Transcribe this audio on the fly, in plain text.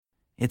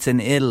It's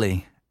in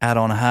Italy, out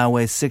on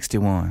Highway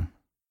 61.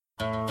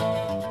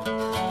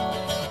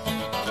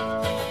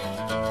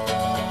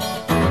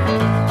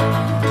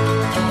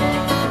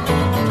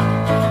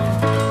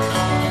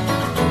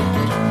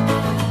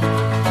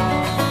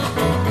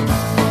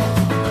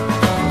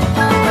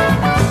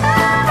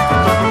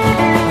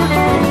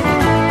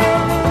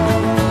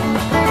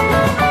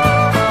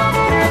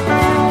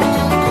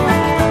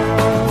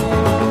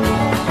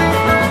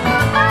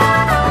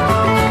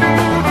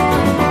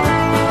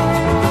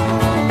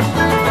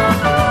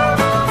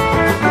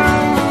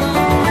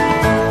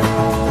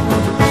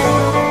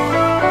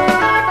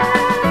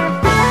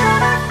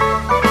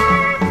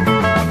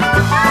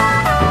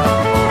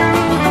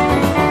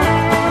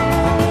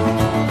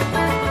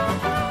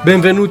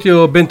 Benvenuti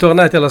o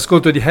bentornati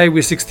all'ascolto di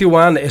Highway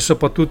 61 e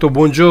soprattutto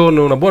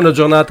buongiorno, una buona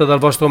giornata dal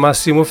vostro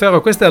Massimo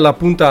Ferro. Questa è la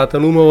puntata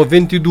numero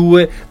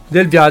 22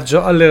 del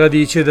viaggio alle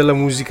radici della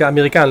musica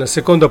americana, il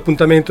secondo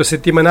appuntamento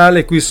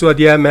settimanale qui su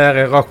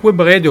ADMR Rock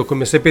Web Radio.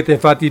 Come sapete,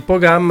 infatti, il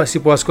programma si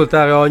può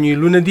ascoltare ogni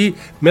lunedì,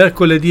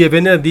 mercoledì e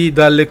venerdì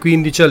dalle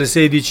 15 alle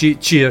 16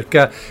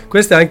 circa.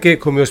 Questa è anche,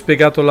 come ho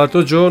spiegato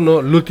l'altro giorno,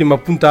 l'ultima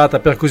puntata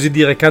per così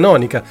dire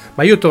canonica,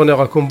 ma io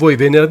tornerò con voi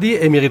venerdì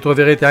e mi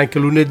ritroverete anche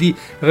lunedì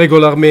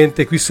regolarmente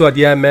qui su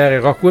ADMR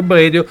Rock Web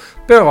Radio,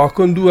 però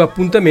con due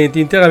appuntamenti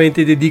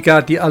interamente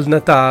dedicati al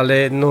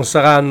Natale. Non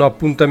saranno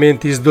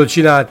appuntamenti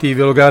sdolcinati,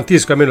 ve lo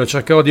garantisco, almeno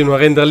cercherò di non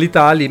renderli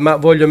tali, ma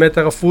voglio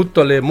mettere a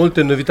frutto le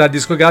molte novità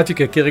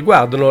discografiche che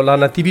riguardano la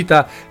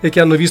natività e che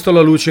hanno visto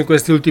la luce in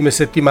queste ultime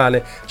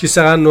settimane. Ci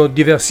saranno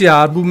diversi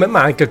album,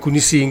 ma anche alcuni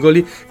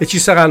singoli, e ci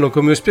saranno,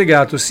 come ho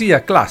spiegato,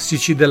 sia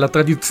classici della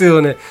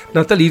tradizione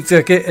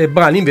natalizia che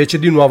brani invece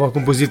di nuova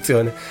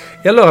composizione.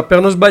 E allora, per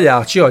non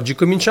sbagliarci, oggi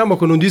cominciamo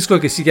con un disco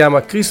che si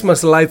chiama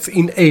Christmas Lights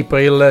in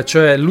April,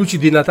 cioè luci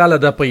di Natale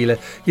ad aprile.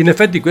 In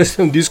effetti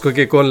questo è un disco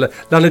che con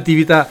la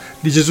natività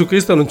di Gesù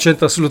Cristo non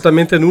c'entra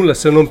assolutamente nulla,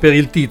 se non per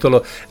il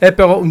titolo. È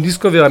però un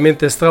disco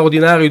veramente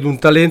straordinario, di un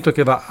talento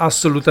che va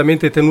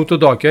assolutamente tenuto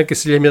d'occhio, anche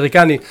se gli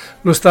americani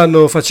lo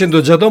stanno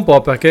facendo già da un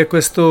po', perché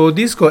questo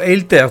disco è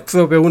il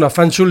terzo per una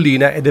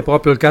fanciullina, ed è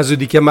proprio il caso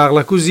di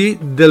chiamarla così,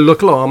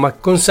 dell'Oklahoma,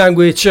 con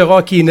sangue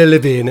Cherokee nelle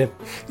vene.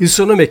 Il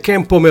suo nome è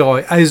Ken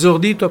Pomeroy, ha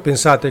esordito,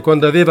 pensate,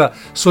 quando aveva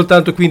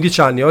soltanto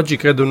 15 anni, oggi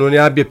credo non ne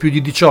abbia più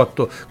di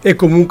 18 e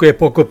comunque è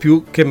poco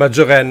più che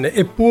maggiorenne,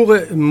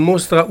 eppure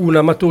mostra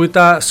una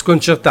maturità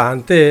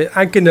sconcertante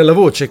anche nella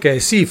voce, che è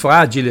sì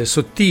fragile,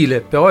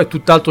 sottile, però è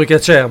tutt'altro che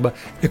acerba,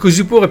 e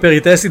così pure per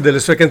i testi delle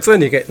sue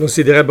canzoni, che non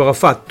si direbbero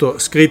affatto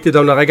scritti da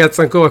una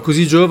ragazza ancora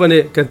così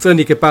giovane,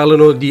 canzoni che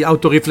parlano di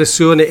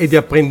autoriflessione e di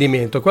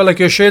apprendimento. Quella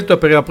che ho scelto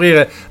per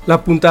aprire la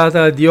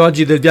puntata di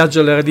oggi del viaggio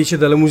alle radici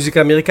della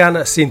musica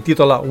americana si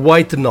intitola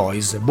White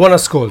Noise. Buon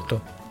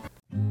ascolto.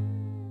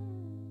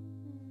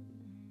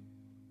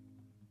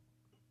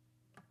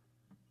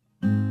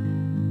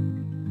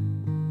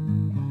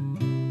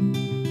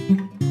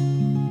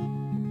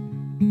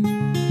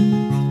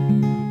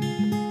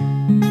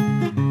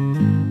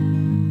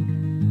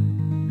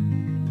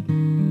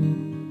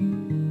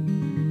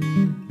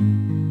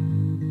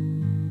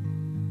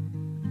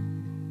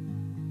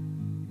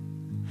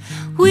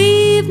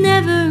 We've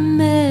never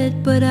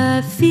met, but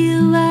I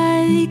feel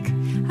like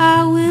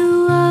I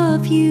will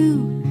love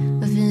you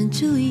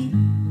eventually.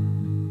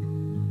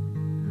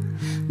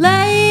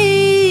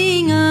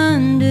 Laying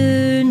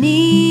underneath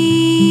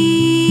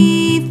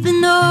the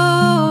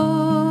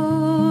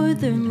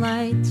northern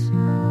lights,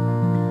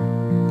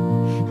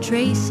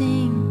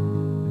 tracing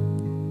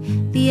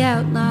the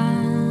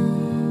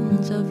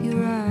outlines of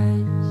your eyes.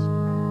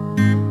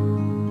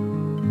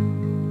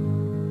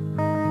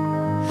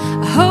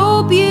 I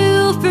hope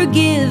you'll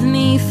forgive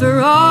me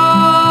for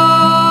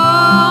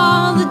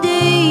all the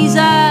days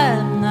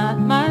I'm not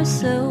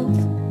myself,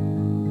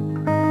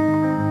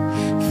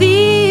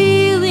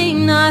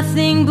 feeling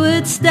nothing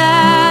but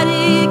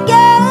static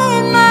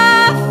in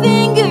my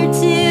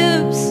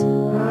fingertips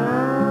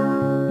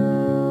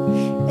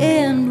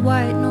and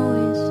white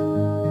noise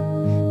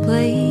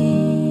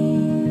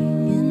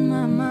playing in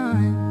my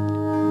mind.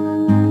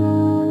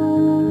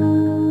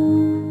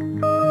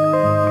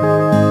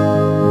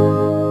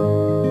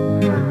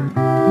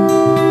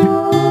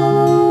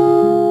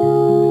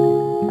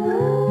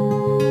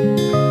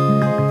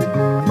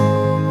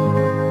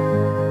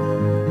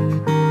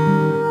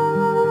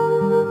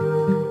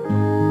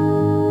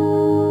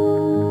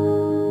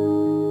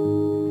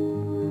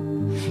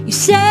 You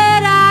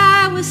said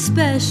I was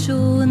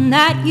special and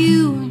that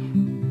you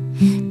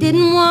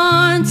didn't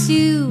want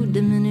to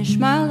diminish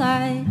my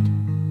light.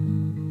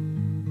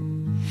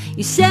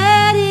 You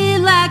said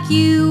it like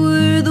you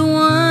were the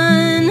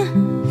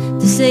one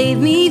to save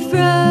me from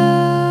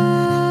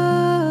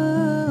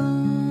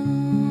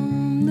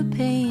the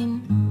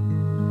pain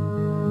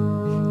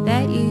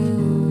that you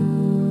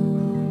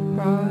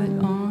brought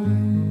on.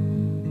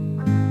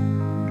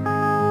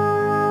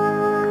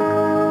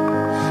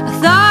 I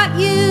thought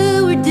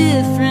you were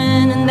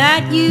different and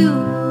that you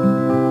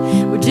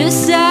were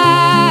just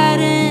sad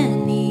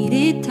and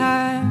needed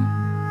time.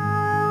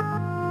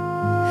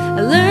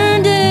 I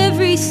learned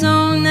every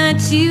song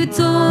you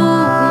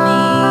told me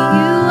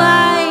you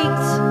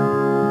liked.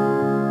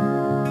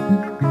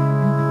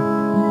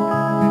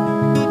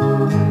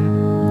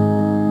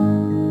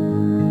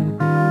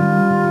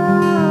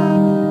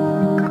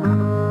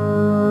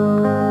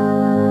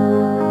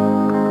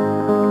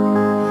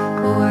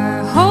 Oh,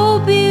 I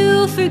hope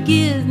you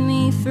forgive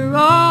me for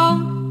all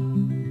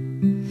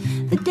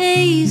the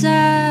days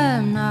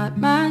I'm not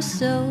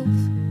myself,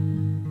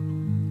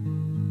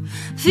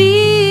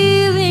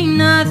 feeling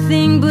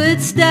nothing but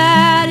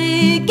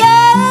static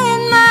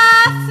in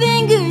my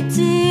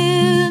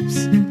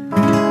fingertips,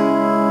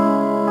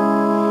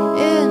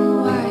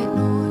 and white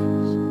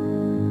noise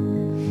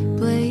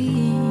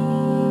playing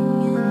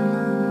in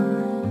my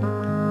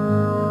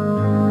mind,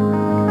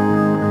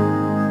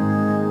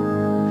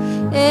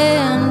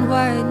 and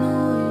white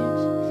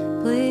noise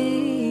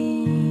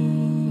playing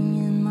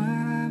in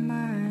my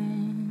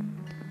mind.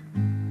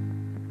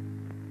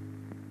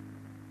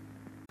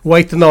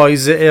 White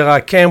Noise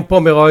era Ken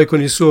Pomeroy con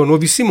il suo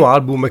nuovissimo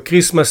album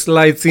Christmas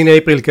Lights in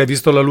April, che ha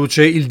visto la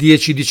luce il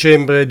 10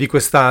 dicembre di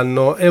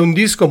quest'anno. È un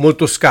disco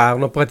molto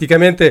scarno,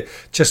 praticamente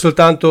c'è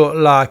soltanto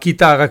la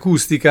chitarra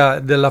acustica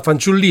della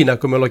fanciullina,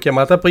 come l'ho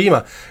chiamata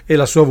prima, e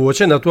la sua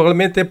voce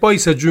naturalmente, e poi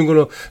si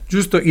aggiungono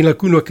giusto in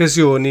alcune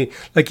occasioni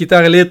la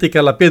chitarra elettrica,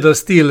 la pedal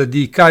steel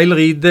di Kyle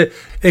Reid,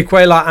 e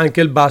qua e là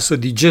anche il basso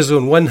di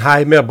Jason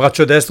Weinheimer,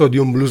 braccio destro di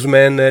un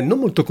bluesman non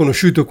molto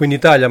conosciuto qui in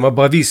Italia ma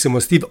bravissimo,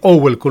 Steve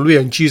Howell. Con lui ha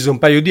inciso un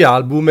paio di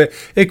album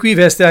e qui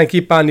veste anche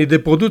i panni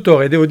del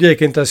produttore. Devo dire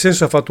che in tal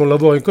senso ha fatto un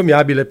lavoro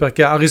encomiabile,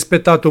 perché ha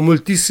rispettato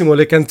moltissimo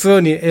le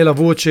canzoni e la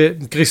voce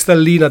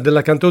cristallina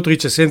della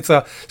cantautrice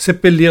senza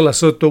seppellirla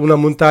sotto una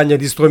montagna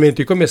di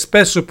strumenti, come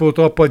spesso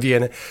purtroppo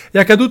avviene. È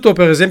accaduto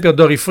per esempio a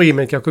Dory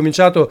Freeman, che ha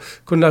cominciato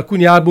con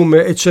alcuni album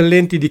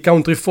eccellenti di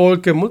country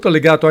folk, molto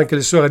legato anche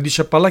alle sue radici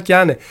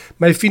appalachiane,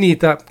 ma è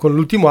finita con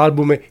l'ultimo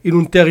album in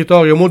un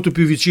territorio molto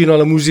più vicino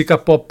alla musica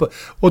pop,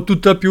 o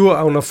tutt'al più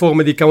a una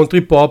forma di country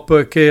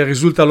pop che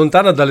risulta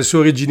lontana dalle sue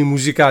origini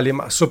musicali,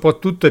 ma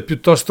soprattutto è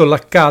piuttosto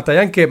laccata e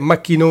anche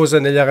macchinosa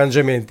negli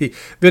arrangiamenti.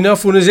 Ve ne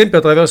offro un esempio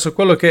attraverso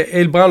quello che è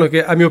il brano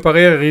che a mio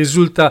parere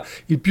risulta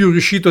il più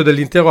riuscito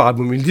dell'intero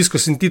album. Il disco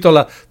si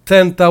intitola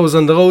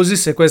 10,000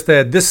 Roses e questa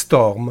è The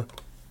Storm.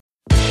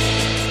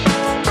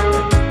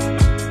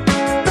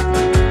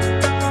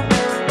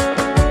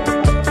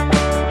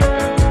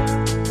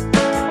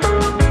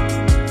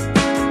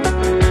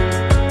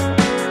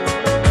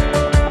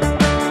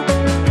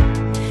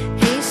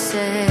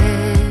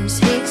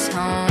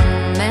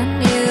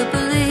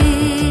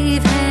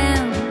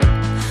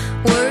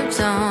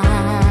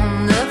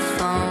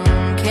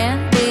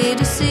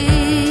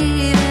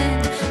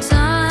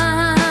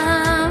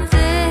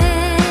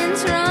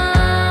 Something's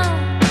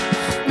wrong.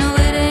 No,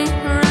 it ain't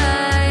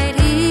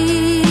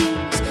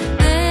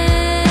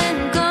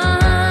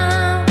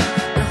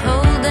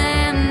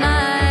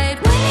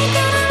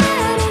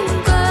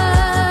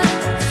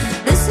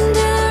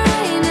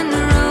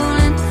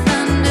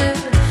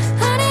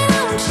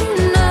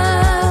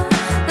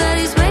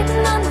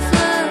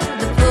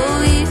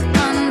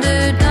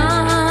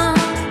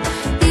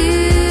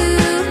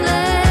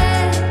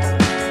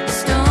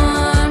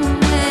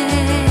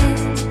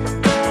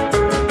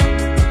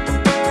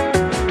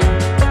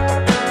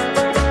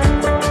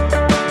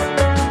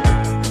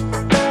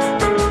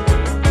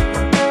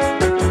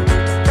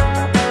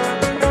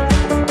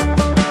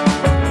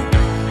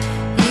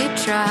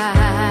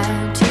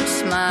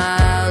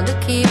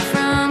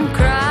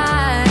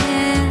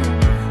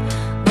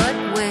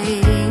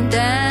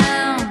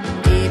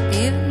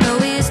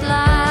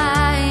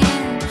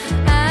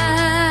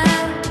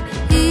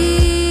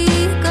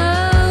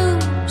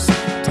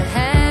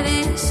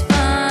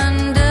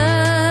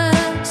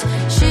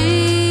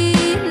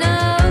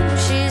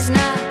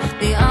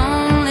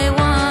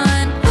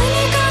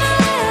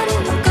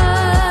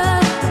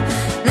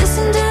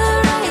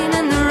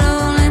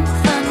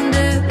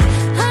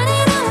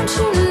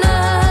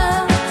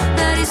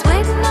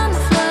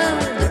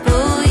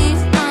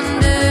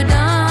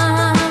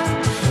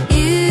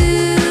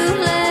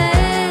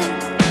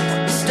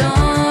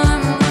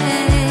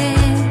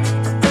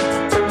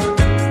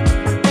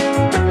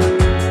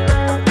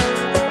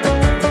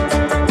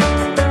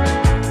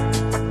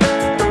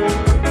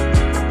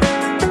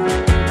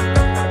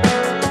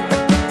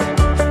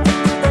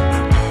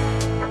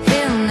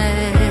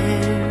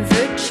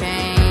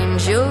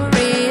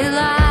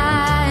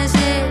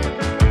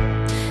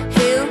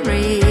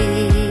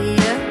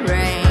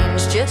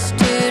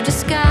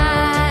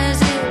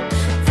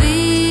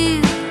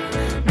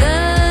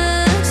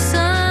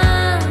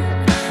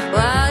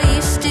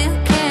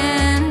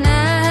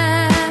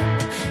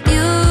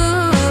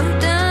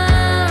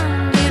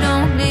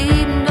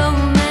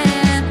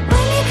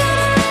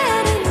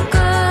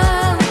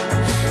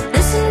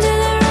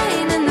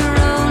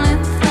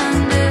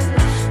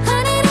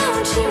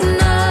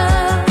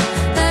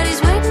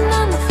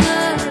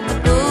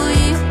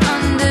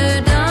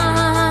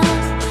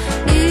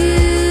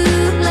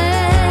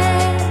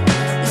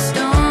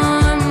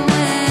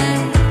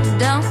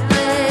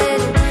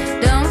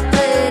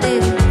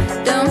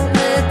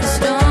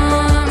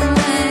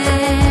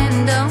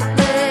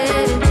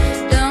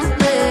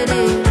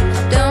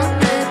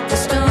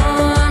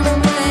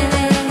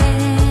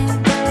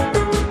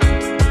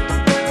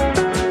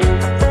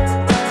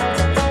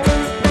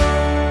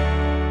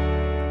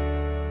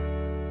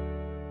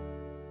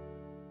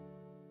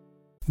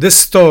The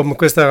Storm,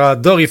 questa era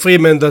Dory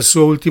Freeman dal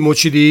suo ultimo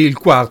CD, il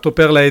quarto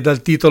per lei,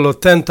 dal titolo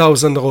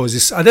 10,000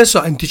 Roses. Adesso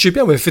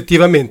anticipiamo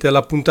effettivamente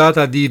la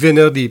puntata di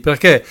venerdì,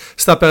 perché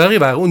sta per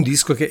arrivare un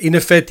disco che in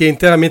effetti è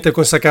interamente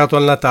consacrato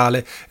al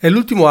Natale. È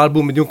l'ultimo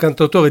album di un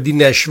cantautore di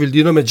Nashville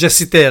di nome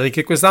Jesse Terry,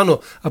 che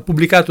quest'anno ha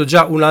pubblicato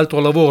già un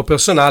altro lavoro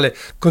personale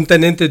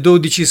contenente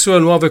 12 sue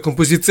nuove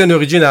composizioni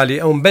originali.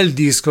 È un bel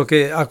disco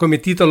che ha come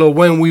titolo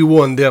When We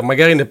Wonder,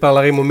 magari ne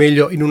parleremo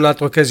meglio in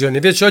un'altra occasione.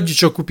 Invece oggi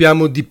ci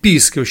occupiamo di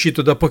Peace, che è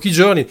uscito da pochi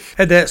giorni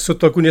ed è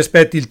sotto alcuni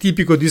aspetti il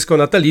tipico disco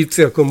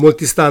natalizio con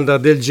molti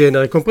standard del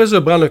genere, compreso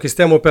il brano che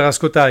stiamo per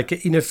ascoltare, che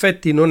in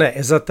effetti non è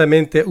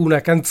esattamente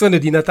una canzone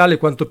di Natale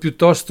quanto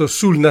piuttosto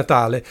sul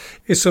Natale,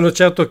 e sono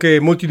certo che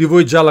molti di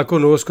voi già la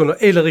conoscono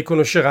e la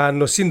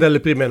riconosceranno sin dalle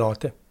prime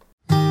note.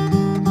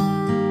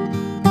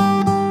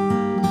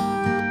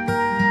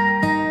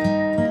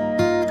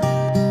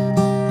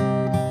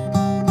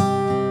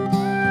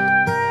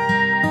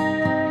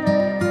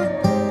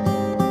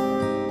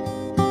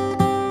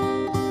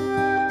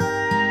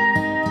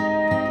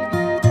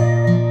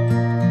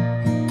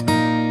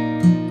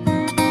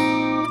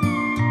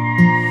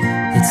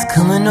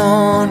 Coming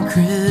on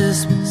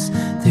Christmas,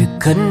 they're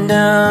cutting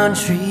down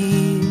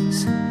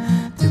trees,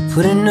 they're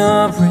putting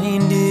up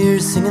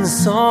reindeers, singing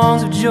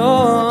songs of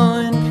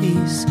joy and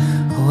peace.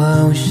 Oh,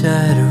 I wish I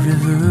had a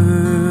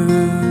river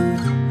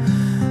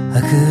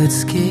I could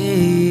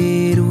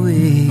skate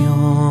away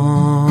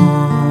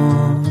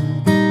on,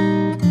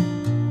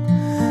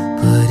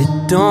 but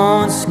it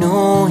don't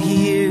snow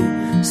here,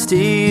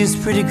 stays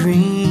pretty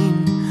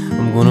green.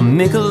 I'm gonna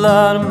make a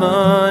lot of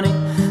money,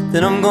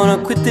 then I'm gonna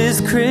quit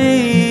this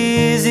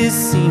crazy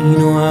scene.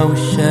 Oh, I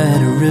wish I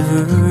had a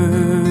river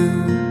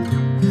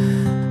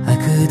I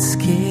could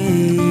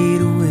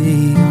skate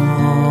away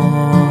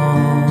on.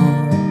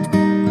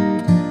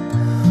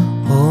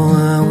 Oh,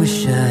 I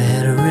wish I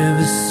had a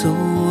river so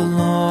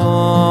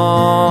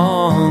long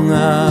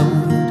I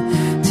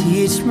would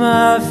teach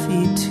my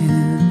feet to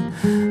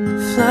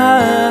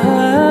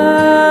fly.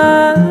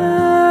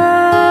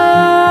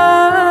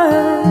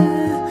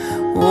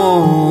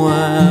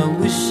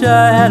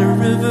 I had a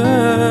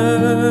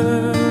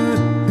river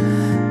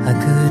I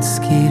could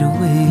skate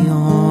away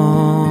on.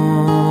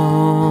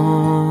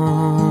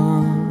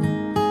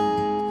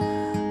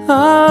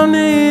 I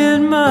made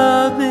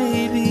my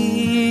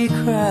baby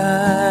cry.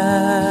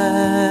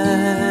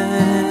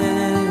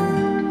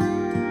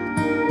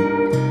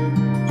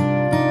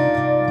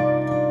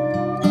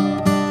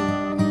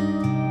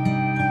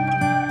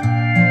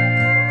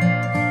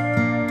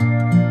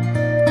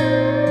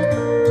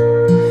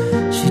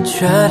 She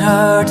tried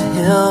hard to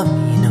help me,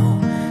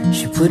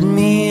 she put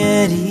me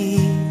at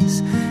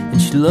ease, and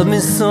she loved me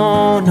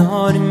so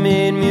naughty,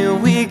 made me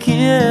weak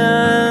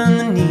in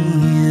the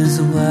knees.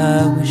 Oh,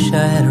 I wish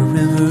I had a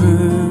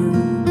river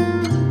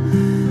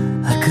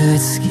I could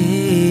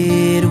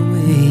skate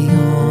away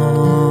on.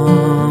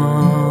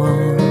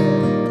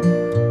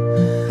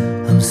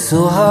 I'm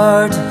so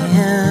hard to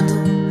handle,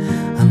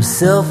 I'm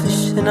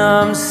selfish and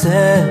I'm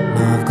sad.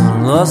 Now I've gone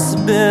and lost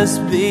the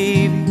best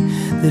baby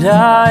that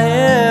I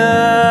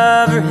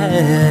ever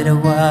had.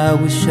 Oh, I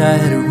wish I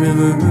had a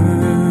river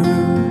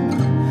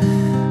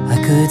I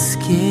could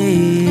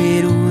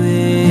skate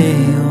away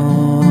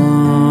on.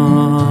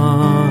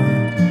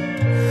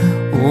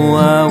 Oh,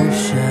 I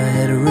wish I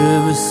had a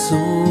river so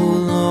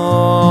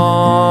long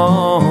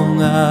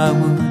I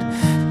would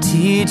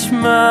teach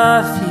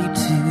my feet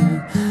to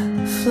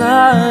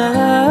fly.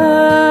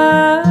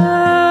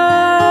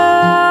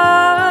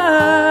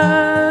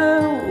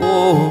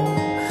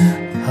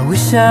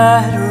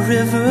 I had a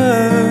river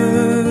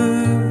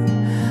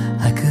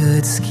I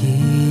could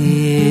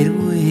skate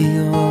away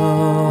on.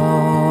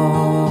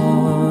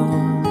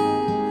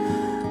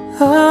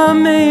 I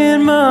made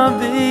my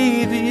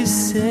baby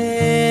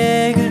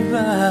say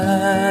goodbye.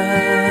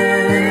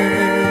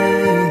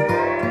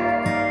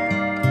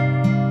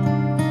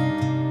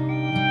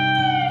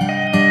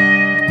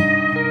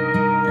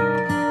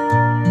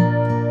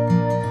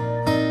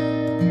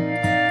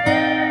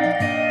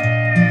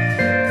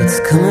 It's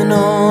coming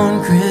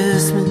on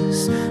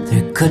Christmas,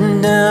 they're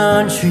cutting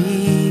down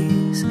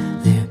trees,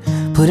 they're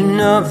putting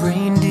up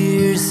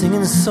reindeers,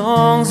 singing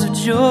songs of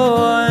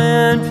joy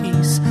and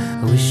peace.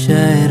 I wish I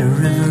had a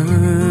river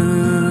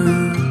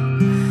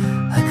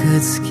I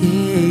could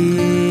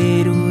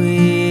skate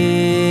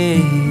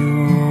away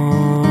on.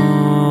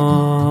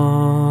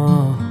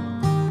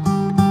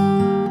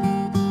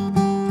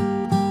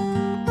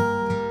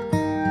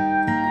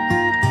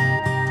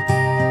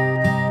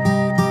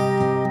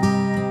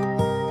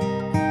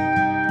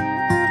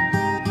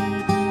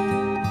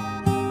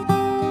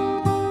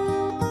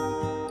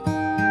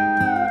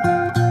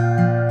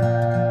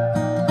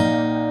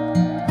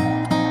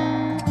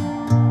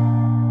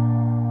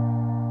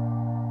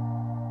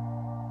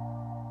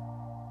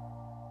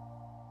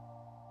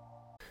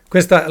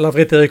 Questa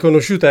l'avrete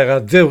riconosciuta,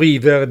 era The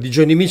River di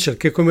Joni Mitchell,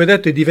 che come ho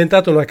detto è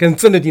diventata una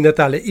canzone di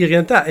Natale. In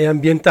realtà è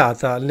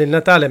ambientata nel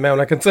Natale, ma è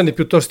una canzone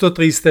piuttosto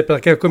triste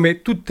perché,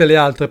 come tutte le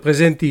altre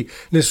presenti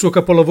nel suo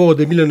capolavoro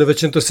del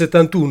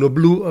 1971,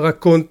 Blue,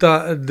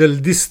 racconta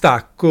del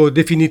distacco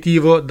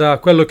definitivo da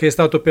quello che è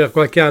stato per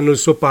qualche anno il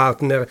suo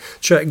partner,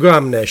 cioè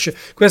Graham Nash.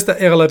 Questa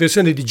era la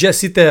versione di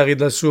Jesse Terry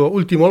dal suo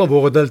ultimo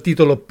lavoro dal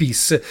titolo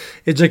Peace.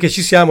 E già che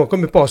ci siamo,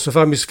 come posso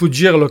farmi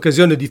sfuggire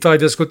l'occasione di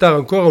farvi ascoltare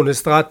ancora un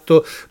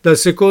estratto dal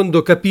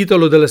secondo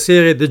capitolo della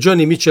serie The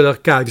Joni Mitchell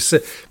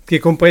Archives, che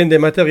comprende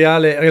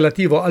materiale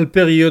relativo al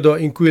periodo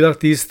in cui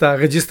l'artista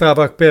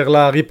registrava per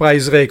la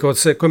Reprise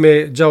Records.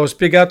 Come già ho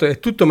spiegato,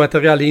 è tutto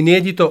materiale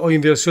inedito o in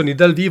versioni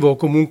dal vivo o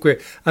comunque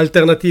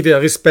alternative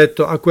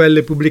rispetto a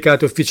quelle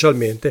pubblicate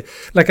ufficialmente.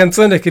 La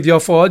canzone che vi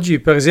offro oggi,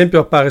 per esempio,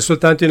 appare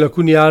soltanto in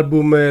alcuni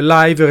album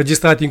live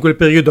registrati in quel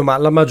periodo, ma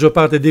la maggior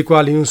parte dei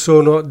quali non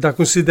sono da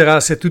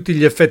considerarsi a tutti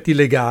gli effetti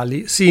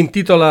legali. Si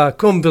intitola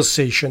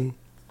Conversation.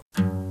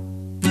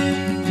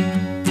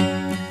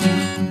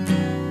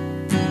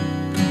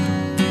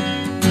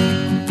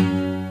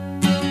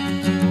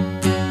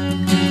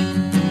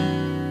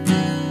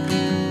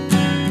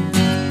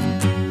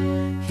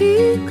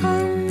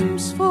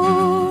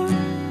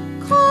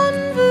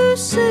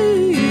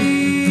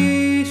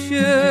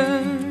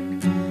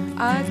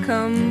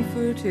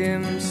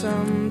 Him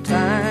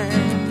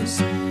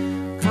sometimes,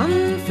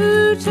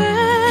 comfort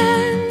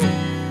and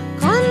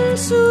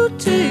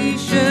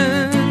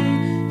consultation.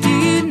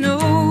 He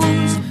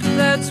knows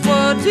that's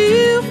what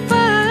he'll find.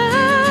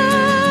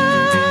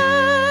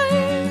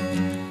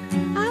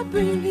 I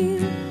bring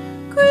him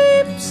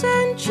grapes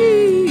and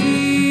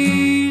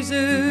cheeses.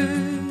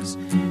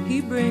 He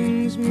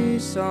brings me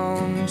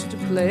songs to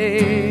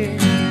play.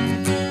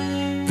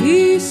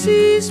 He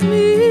sees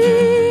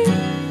me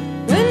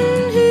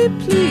when he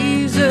pleases.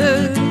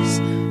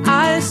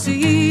 I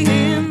see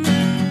him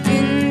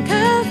in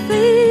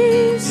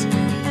cafes,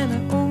 and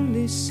I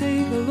only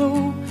say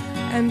hello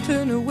and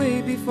turn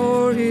away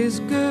before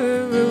his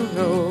girl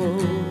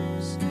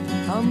knows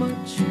how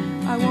much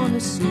I want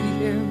to see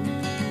him.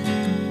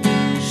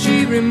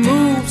 She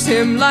removes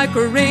him like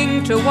a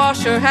ring to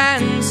wash her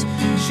hands.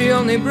 She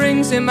only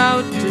brings him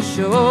out to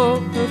show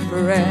her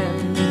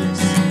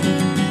friends.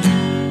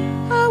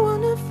 I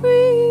want to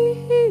free.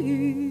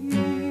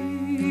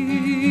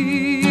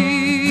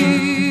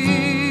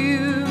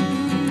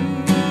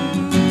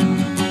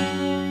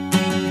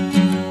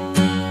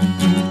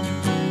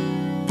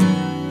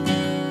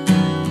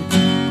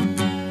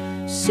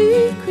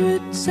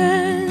 Secrets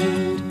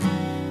and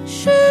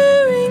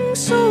sharing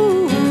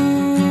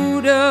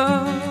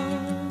soda.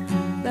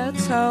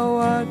 That's how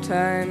our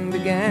time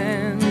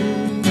began.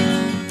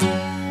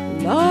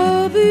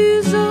 Love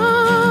is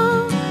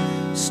a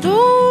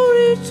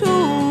story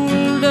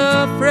told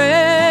a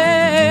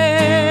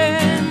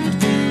friend.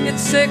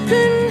 It's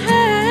second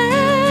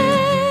hand,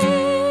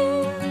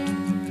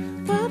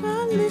 but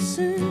I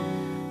listen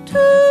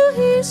to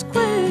his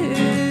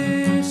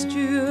questions,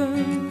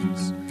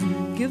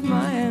 give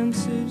my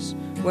answers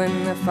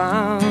when they're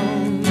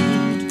found.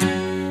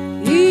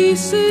 He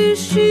says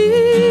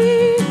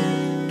she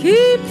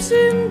keeps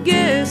him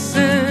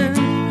guessing.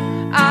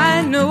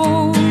 I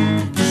know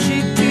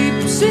she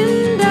keeps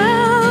him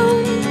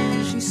down.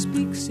 She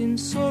speaks in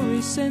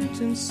sorry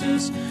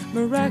sentences,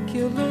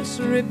 miraculous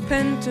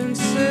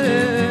repentances.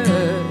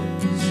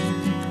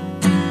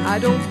 I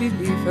don't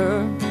believe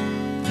her.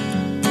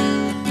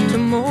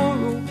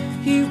 Tomorrow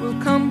he will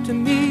come to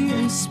me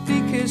and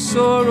speak his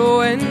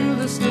sorrow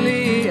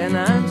endlessly and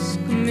ask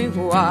me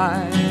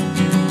why.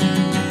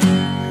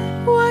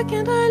 Why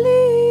can't I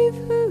leave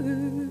her?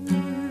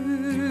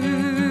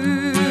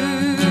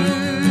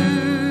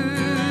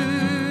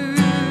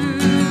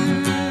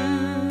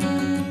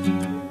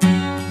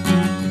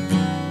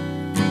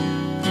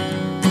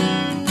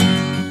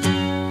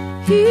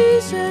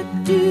 He's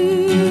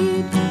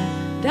acted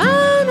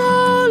down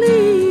all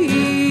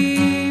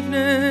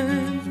evening.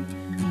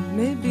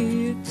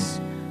 Maybe it's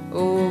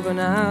over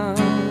now.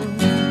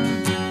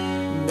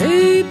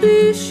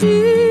 Maybe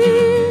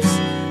she's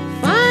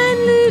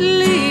finally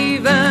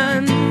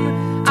leaving.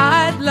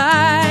 I'd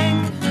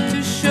like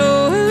to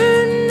show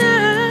her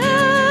now.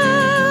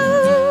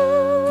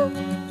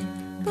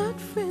 But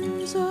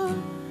friends are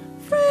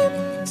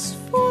friends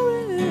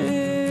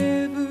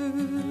forever.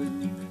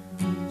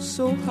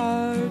 So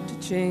hard to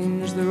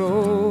change the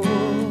role.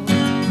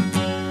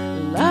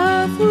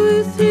 Laugh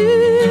with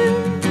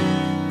him,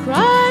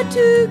 cry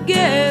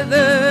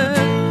together.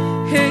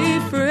 Hey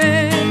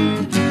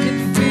friend,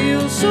 it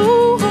feels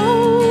so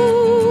whole.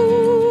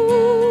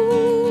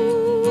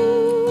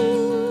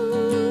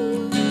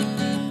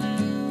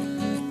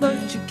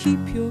 But you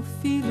keep your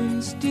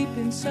feelings deep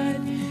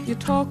inside. You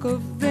talk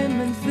of them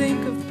and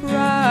think of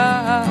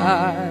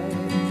pride.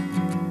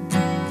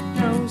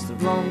 Now's the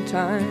wrong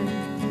time.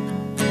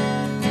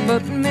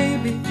 But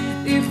maybe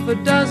if a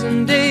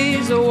dozen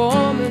days are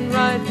warm and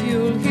right,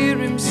 you'll hear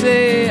him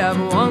say, I've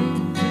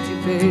wanted you,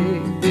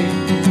 baby,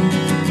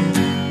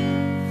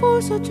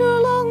 for such a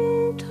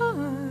long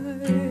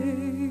time.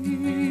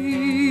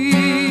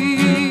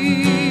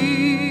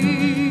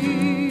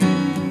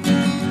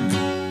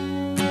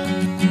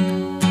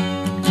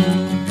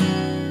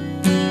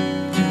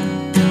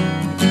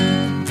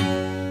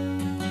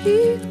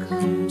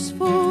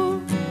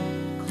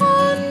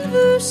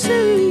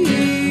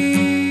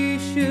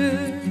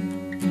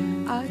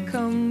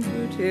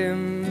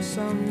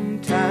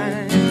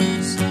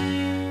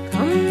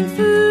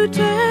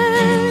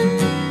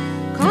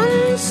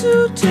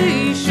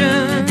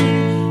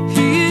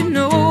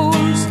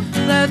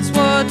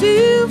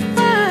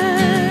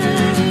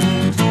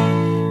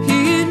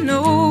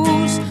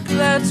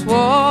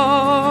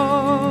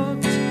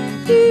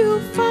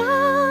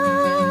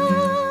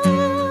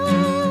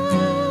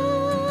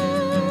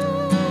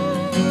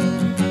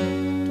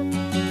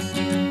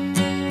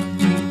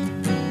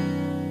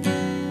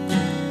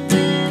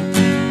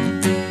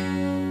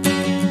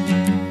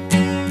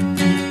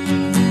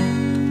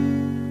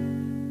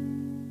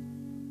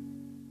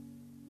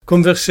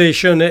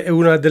 Conversation è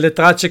una delle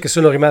tracce che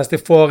sono rimaste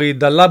fuori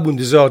dall'album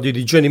d'esordio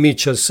di Johnny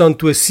Mitchell, Song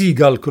to a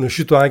Seagull,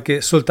 conosciuto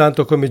anche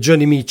soltanto come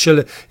Johnny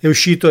Mitchell, è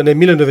uscito nel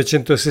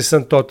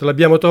 1968.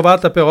 L'abbiamo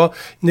trovata però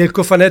nel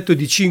cofanetto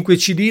di 5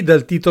 CD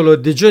dal titolo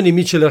The Johnny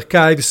Mitchell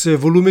Archives,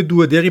 volume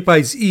 2 dei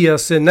Reprise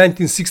Years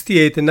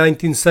 1968 e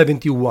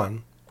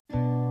 1971.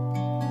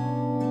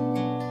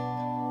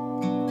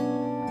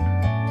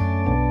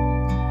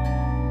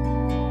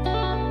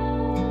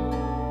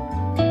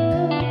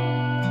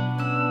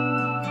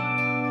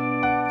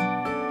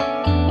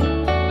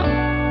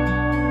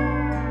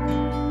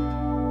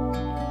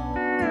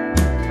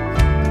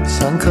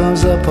 Sun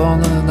comes up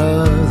on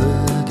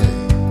another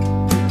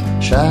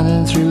day,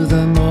 shining through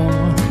the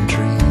morning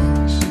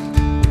trees.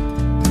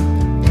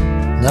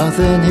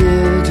 Nothing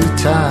here to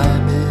tie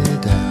me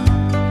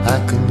down,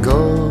 I can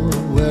go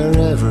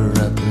wherever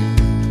I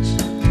please.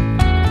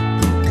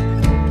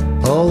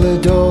 All the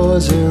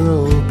doors are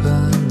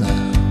open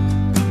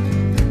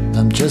now,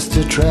 I'm just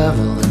a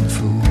traveling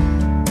fool.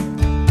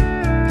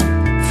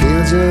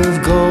 Fields of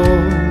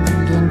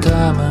gold and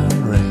diamond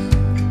rain,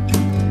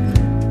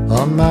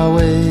 on my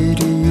way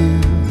to you.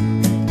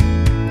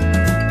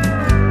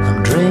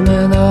 I'm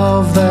dreaming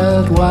of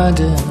that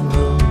winding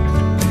road,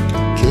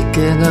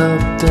 kicking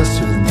up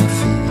dust with my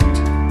feet.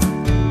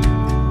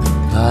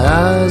 My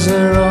eyes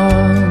are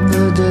on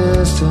the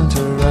distant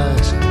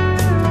horizon,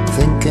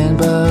 thinking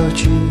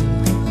about you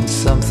and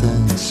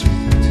something sweet.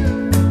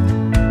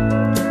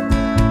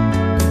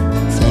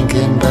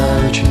 Thinking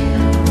about you,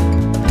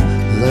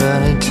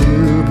 learning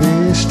to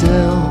be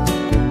still.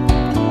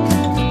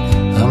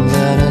 I'm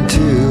learning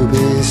to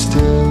be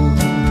still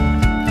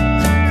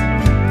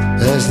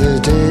as the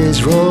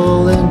days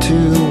roll into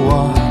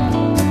one.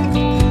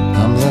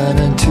 I'm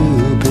learning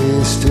to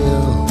be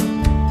still.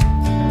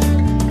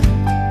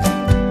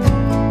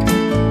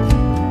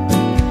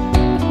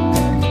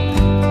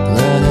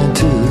 Learning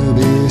to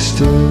be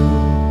still.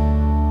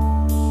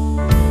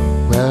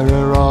 Where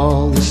are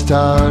all the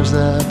stars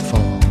that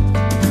fall?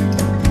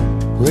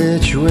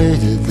 Which way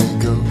did they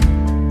go?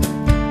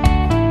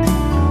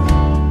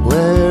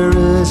 Where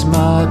is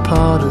my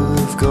pot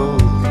of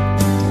gold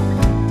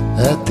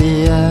at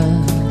the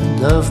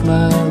end of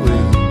my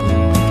rainbow?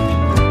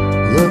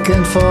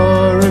 Looking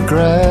for a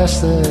grass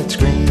that's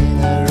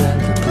greener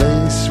and the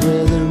place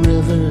where the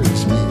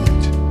rivers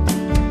meet.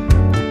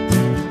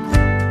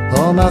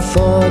 All my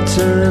thoughts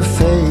are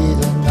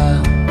fading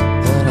now,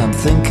 but I'm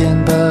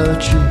thinking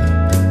about you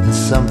and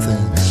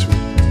something sweet.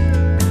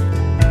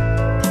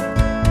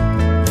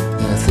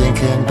 Yeah,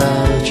 thinking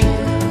about you,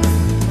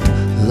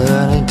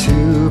 learning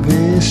to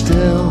be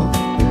still.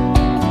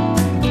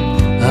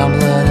 I'm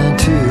learning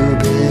to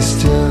be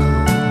still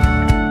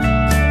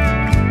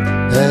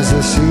as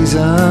the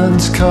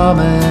seasons come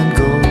and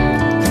go.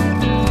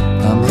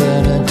 I'm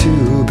learning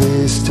to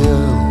be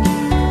still.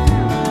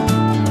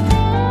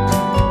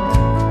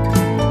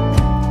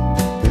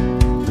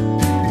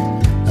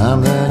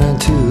 I'm learning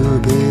to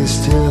be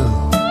still.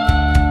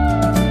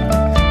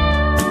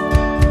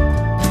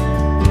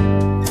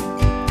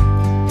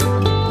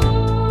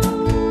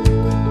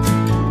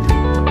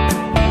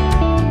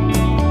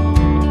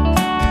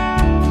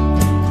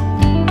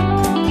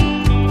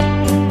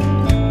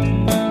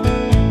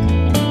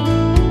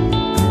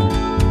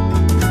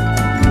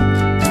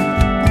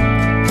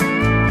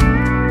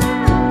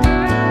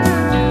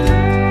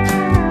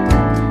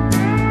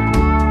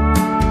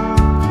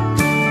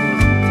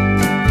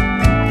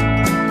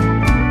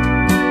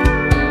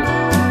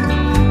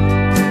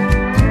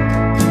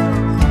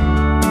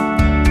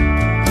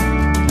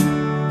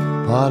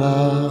 What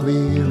are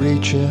we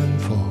reaching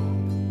for?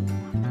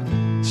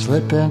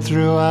 Slipping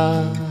through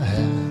our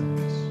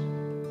hands.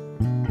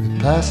 It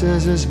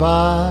passes us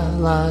by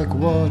like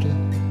water,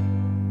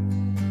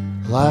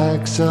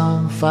 like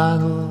some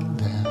final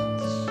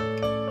dance.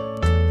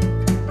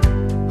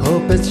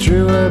 Hope it's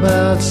true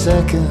about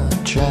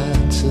second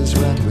chances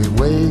when we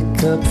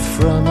wake up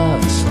from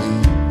our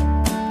sleep.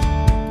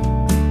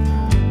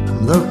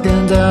 I'm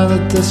looking down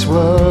at this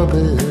world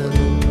below,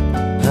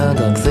 and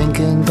I'm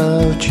thinking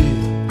about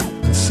you.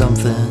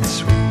 Something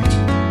sweet.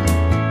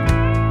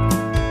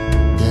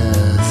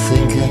 Yeah,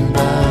 thinking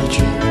about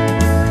you.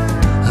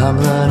 I'm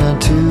learning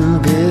to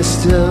be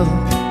still.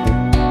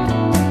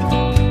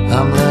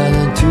 I'm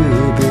learning to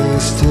be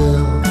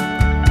still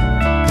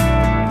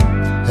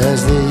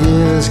as the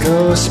years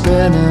go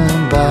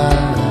spinning by.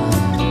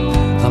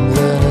 I'm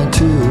learning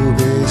to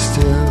be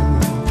still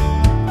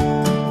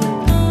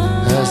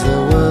as the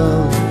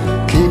world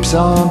keeps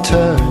on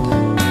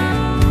turning.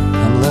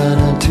 I'm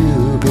learning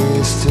to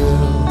be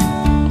still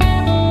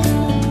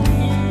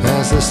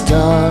as the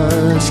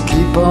stars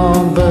keep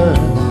on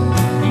burning.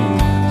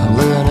 I'm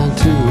learning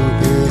to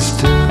be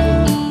still,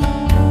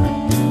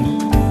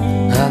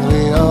 and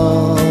we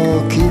all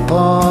keep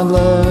on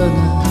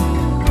learning,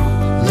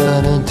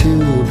 learning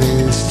to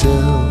be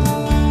still.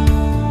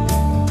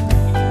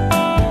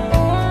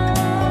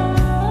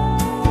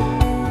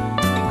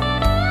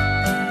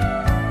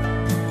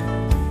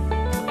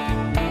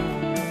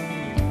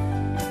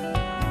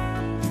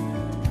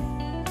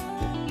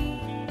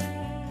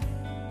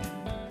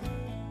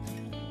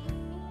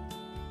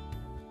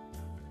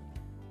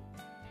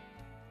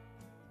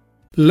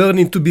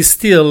 Learning to be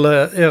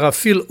Still era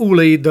Phil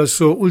Hooley dal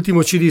suo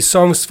ultimo CD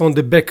Songs from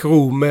the Back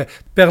Room,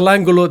 per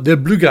l'angolo del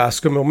bluegrass,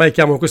 come ormai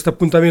chiamo questo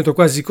appuntamento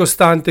quasi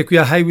costante qui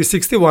a Highway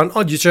 61.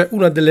 Oggi c'è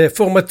una delle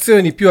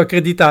formazioni più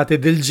accreditate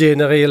del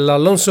genere, la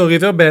Lonesome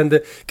River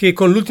Band, che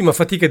con l'ultima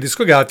fatica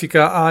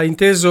discografica ha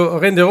inteso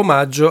rendere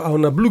omaggio a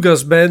una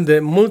bluegrass band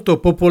molto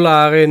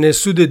popolare nel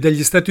sud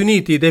degli Stati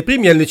Uniti dai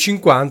primi anni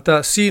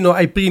 50 sino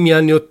ai primi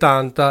anni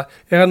 80.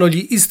 Erano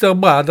gli Easter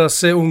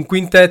Brothers, un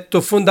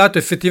quintetto fondato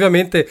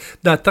effettivamente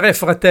da tre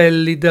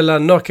fratelli della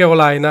North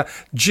Carolina,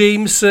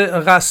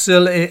 James,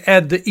 Russell e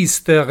Ed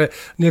Easter.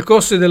 Nel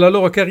corso della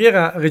loro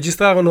carriera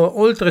registrarono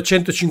oltre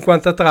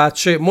 150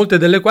 tracce, molte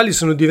delle quali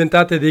sono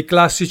diventate dei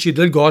classici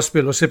del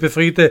gospel o, se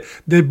preferite,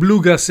 del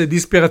bluegrass di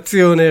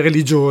ispirazione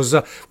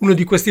religiosa. Uno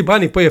di questi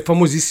brani poi è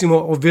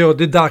famosissimo, ovvero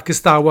The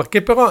Darkest Hour,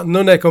 che però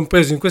non è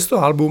compreso in questo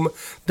album,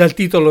 dal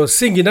titolo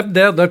Singing Up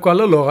There, dal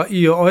quale allora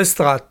io ho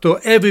estratto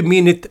Every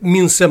Minute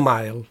Means a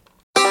Mile.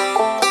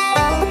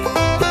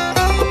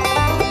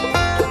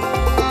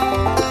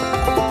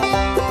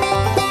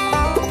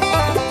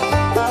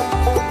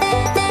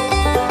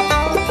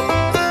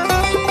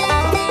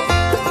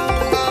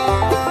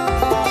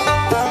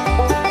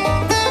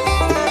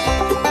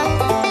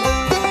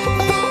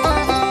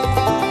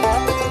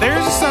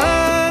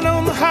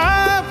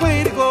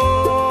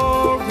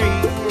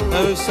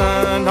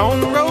 Sign on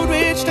the road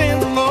which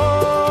stands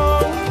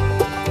alone.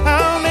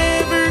 I'll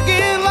never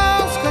get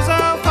lost, 'cause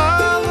I'll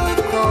follow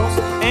the cross,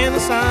 and the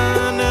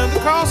sign of the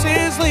cross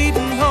is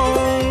leading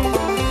home.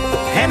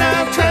 And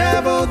I've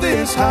traveled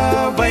this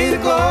highway to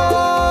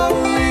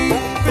glory,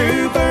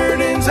 through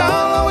burdens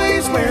I'll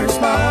always wear a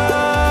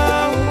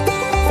smile,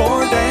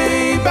 for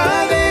day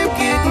by day I'm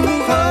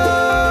getting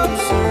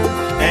closer,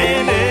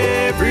 and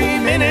every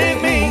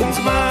minute means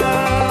a mile.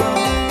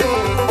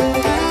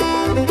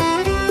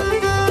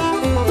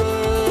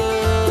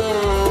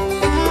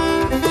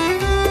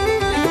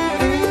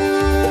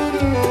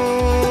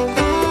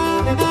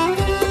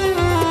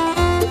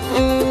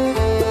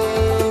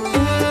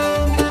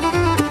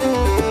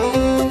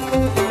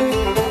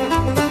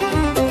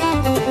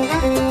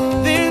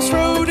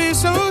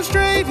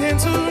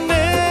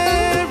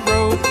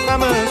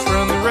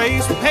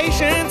 With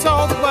patience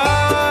all the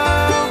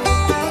while,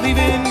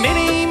 leaving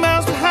many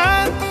miles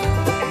behind,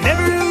 and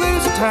never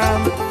lose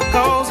time,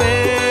 'cause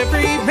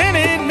every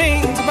minute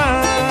means a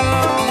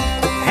mile.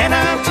 And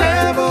I've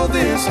traveled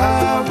this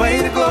highway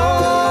to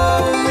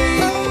glory,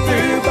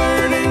 through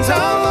burdens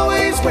I'll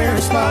always wear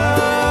a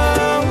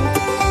smile,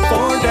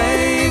 for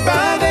day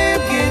by day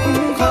I'm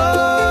getting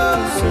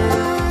closer,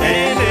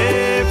 and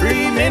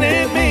every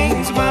minute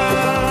means a mile.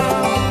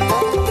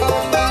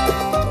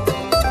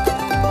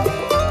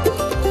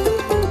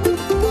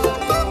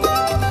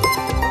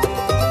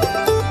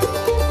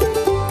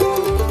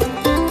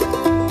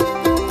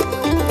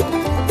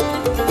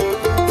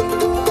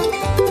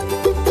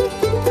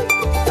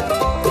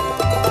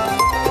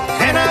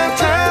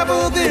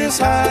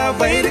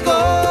 Highway to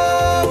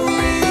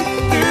glory,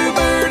 through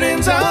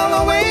burdens I'll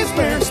always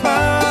wear a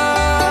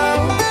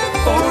smile,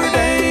 for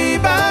day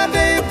by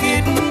day I'm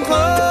getting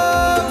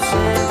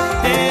closer,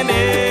 and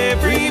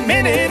every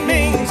minute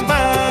means a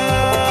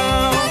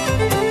mile.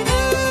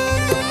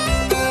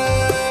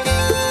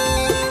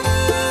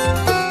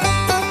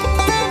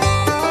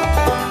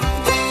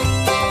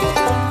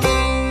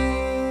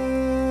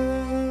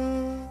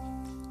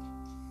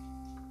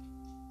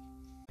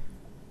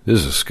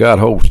 This is Scott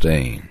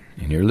Holstein,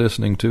 and you're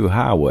listening to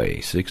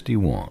Highway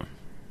 61.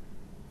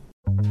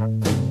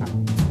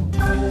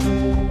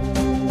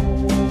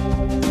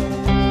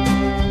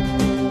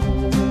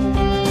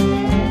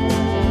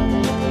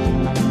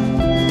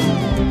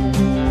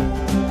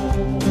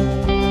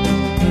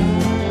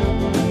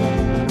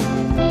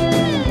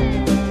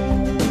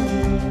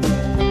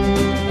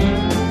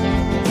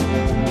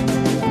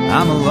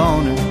 I'm a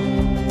loner,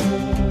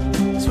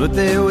 it's what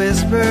they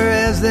whisper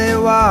as they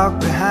walk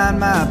behind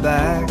my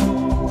back.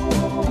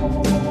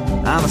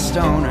 I'm a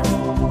stoner,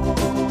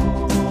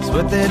 it's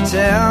what they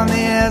tell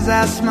me as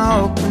I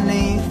smoke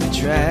beneath the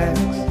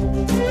tracks.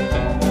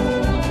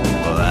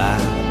 Well, I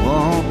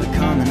won't be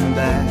coming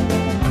back.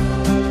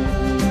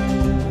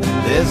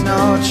 There's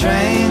no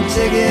train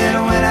ticket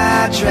when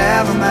I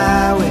travel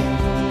my way.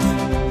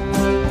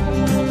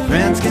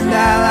 Friends can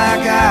die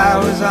like I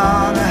was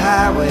on the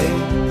highway.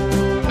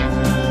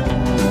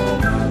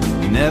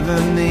 You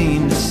never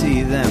mean to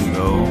see them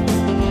go.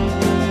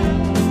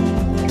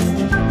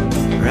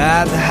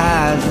 Ride the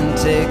highs and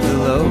take the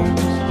lows.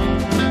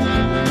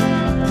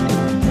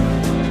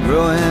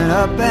 Growing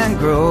up and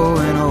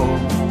growing old,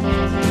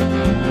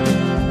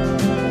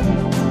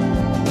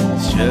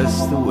 it's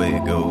just the way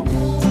it goes.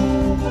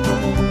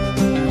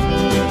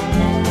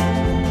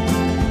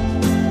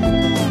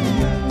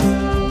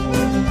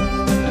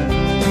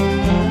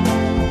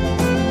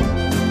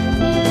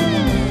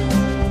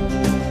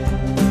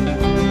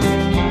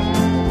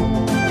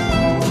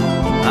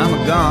 I'm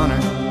a goner,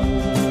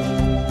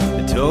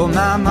 I told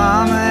my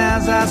mama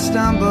as I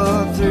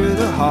stumbled through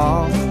the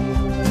hall.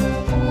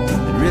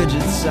 In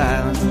rigid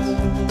silence,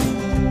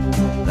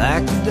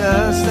 like the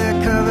dust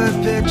that covered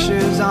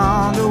pictures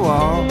on the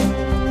wall,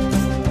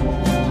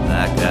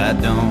 like I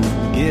don't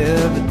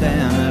give a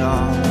damn at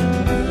all.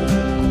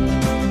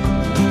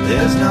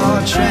 There's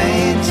no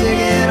train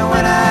ticket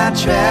when I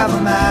travel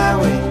my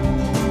way.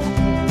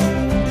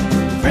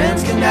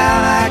 Friends can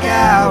die like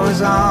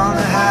hours on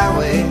the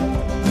highway.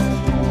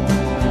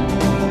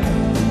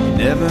 You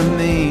never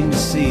mean to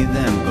see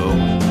them go.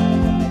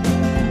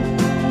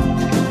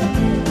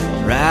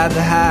 Ride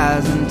the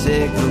highs and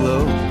take the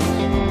lows.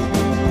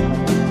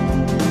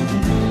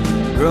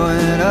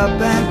 Growing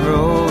up and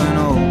growing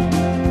old,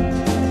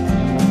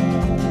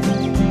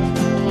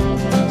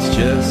 it's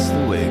just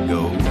the way it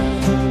goes.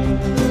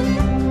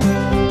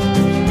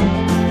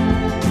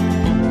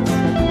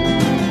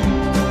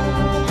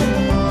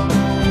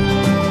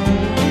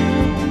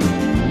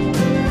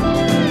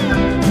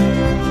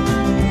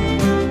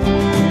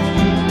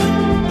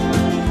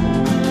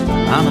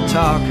 I'm a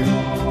talker,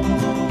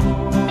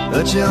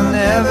 but you'll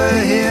never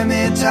hear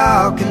me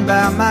talking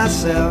about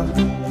myself.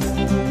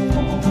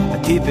 I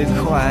keep it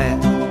quiet,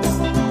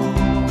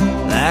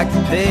 like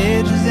the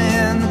pages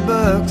in the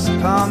books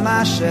upon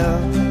my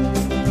shelf.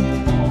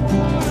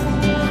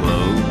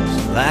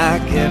 Clothes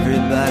like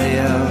everybody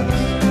else.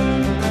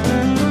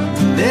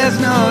 There's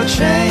no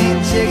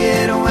train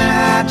ticket when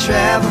I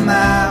travel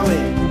my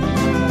way.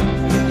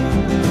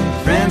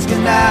 Friends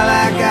can die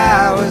like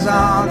hours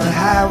on the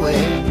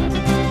highway.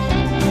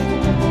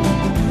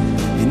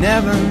 You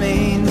never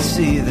mean to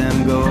see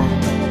them go.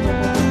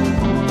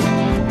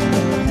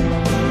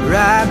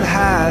 Ride the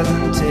highs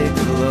and take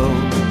the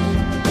lows.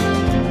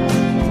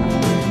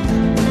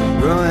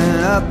 Growing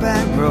up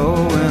and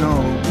growing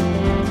old,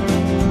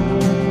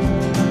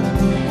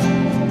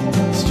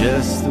 it's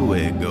just the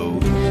way it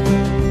goes.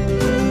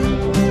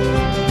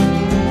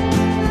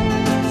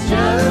 It's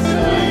just the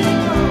way it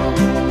goes.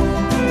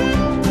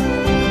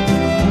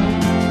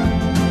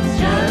 It's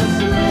just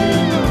the way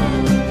it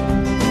goes.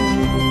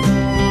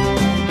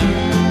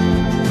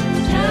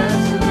 It's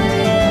just the way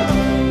it goes.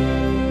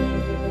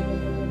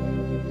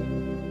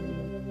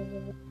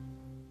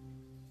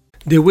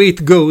 The Way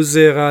It Goes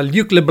era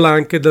Luke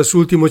LeBlanc dal suo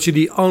ultimo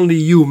CD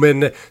Only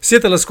Human.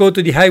 Siete all'ascolto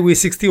di Highway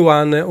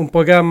 61, un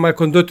programma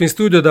condotto in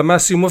studio da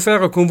Massimo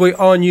Ferro con voi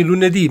ogni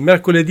lunedì,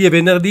 mercoledì e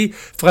venerdì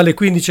fra le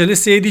 15 e le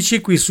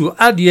 16 qui su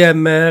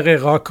ADMR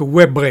Rock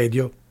Web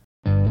Radio.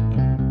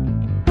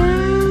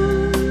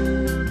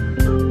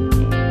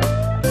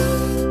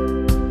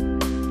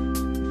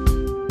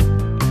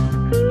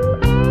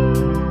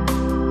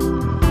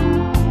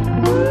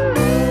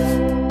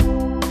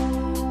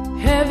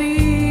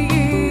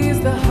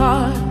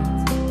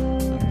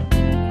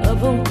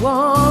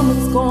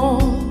 Woman's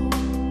gone.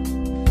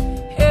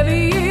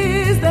 Heavy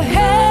is the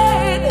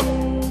head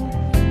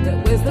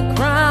that wears the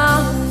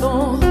crown of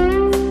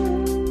thorns.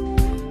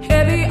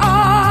 Heavy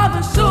are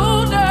the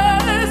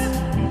shoulders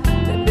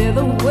that bear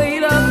the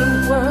weight of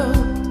the world.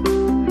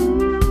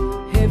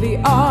 Heavy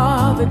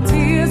are the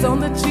tears on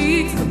the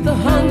cheeks of the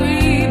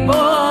hungry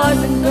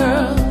boys and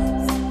girls.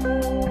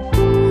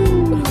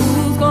 But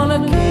who's gonna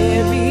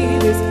carry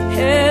this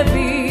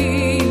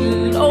heavy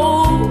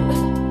load?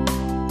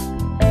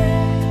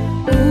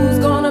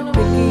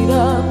 Pick it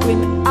up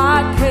when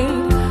I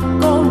can't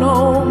go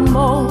no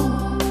more.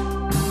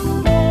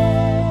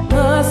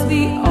 Must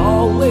we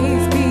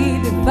always be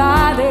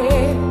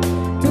divided?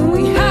 Do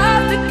we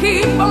have to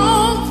keep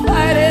on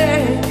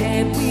fighting?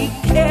 Can't we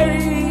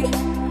carry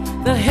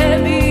the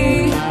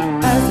heavy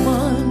as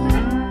one?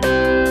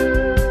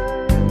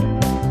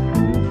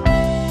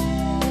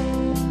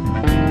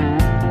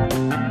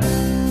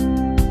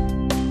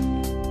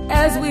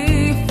 As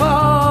we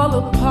fall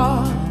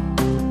apart,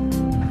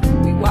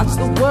 watch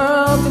the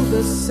world do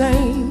the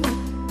same.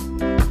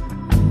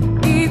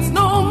 It's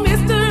no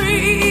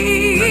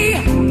mystery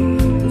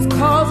who's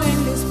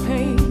causing this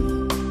pain.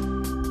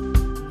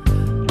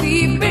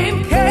 We've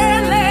been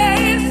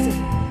careless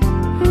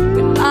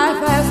with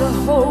life as a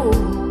whole.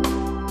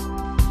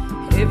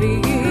 Heavy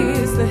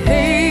is the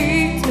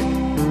hate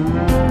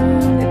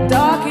that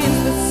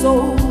darkens the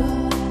soul.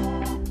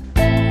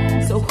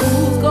 So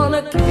who's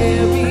gonna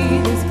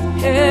carry this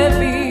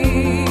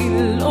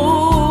heavy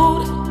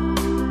load?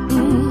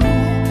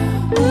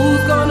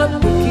 Who's gonna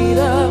pick it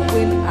up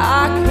when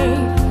I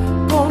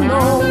can't go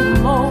no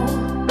more?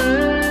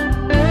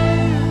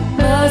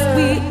 Must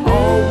we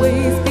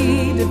always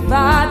be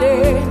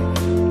divided?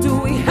 Do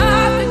we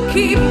have to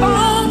keep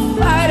on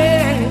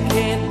fighting?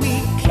 Can't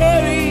we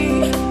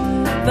carry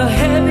the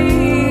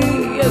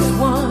heavy as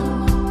one?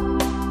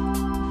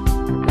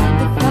 Like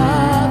the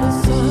Father,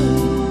 Son.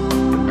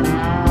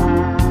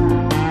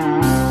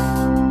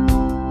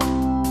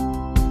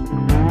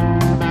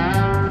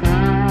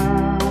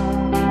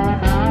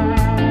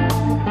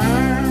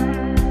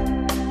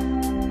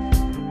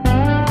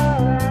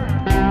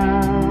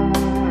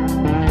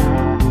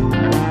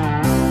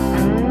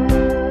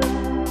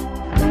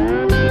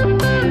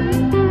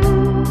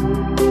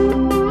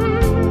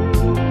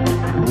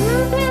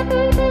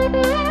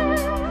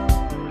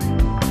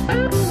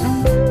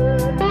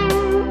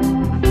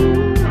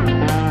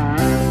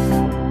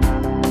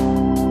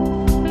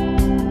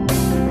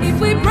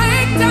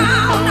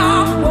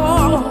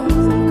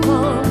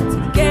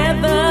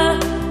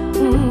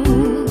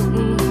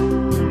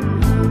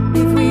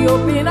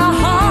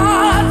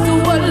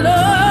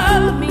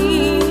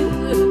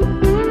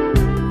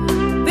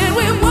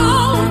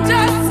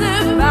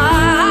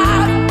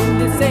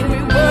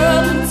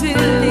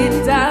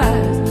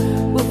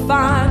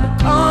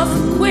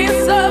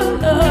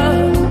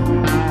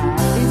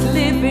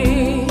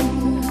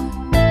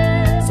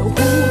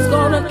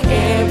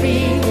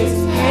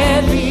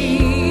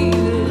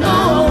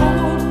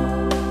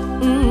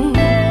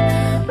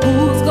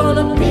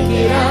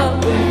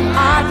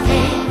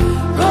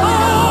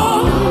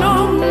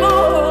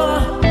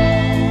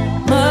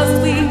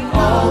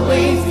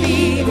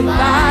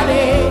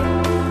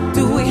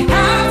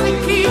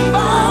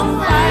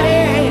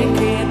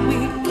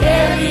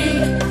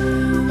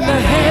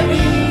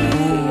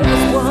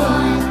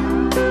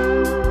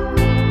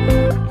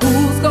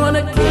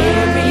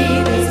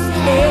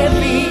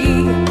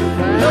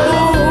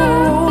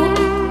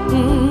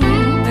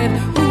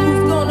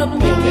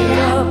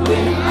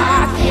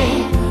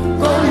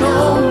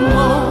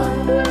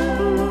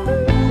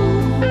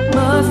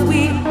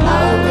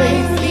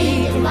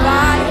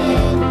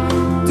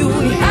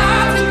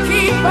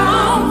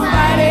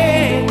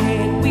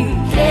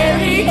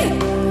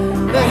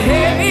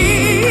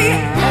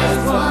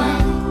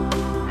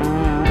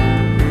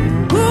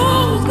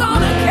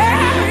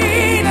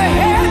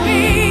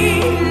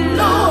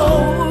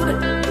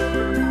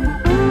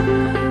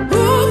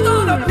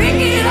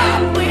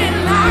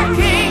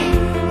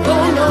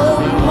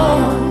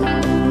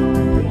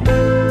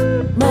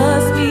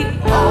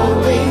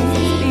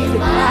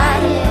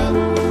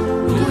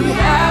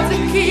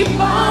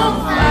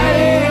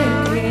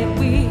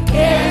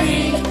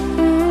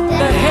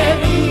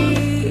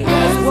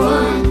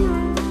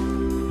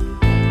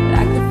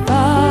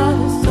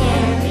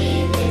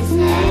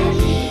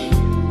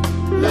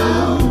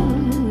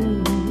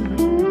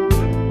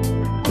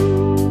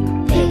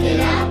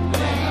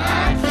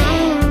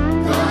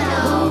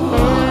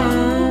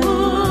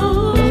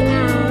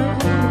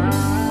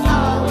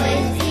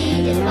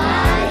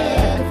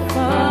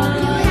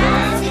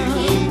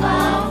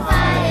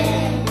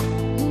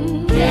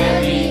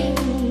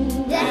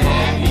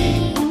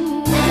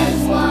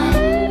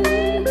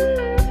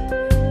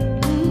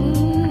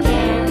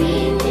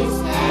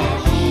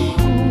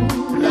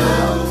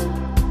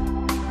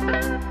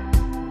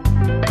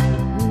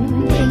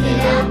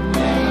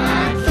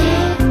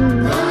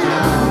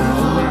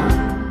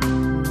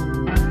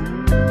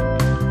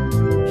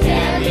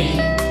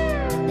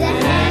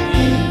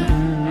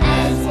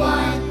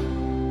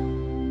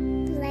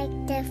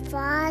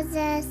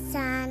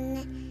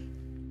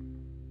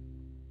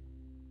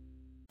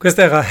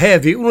 Questa era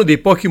Heavy, uno dei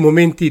pochi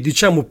momenti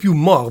diciamo più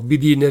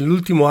morbidi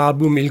nell'ultimo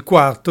album, il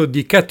quarto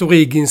di Cat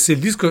Riggins. Il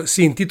disco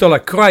si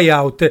intitola Cry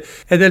Out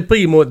ed è il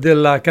primo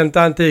della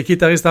cantante e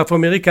chitarrista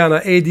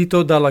afroamericana,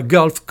 edito dalla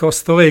Gulf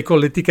Coast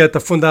Records, l'etichetta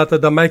fondata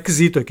da Mike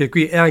Zito e che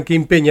qui è anche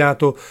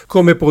impegnato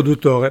come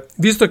produttore.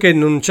 Visto che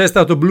non c'è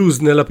stato blues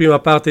nella prima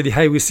parte di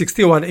Highway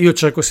 61, io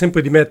cerco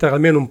sempre di mettere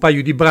almeno un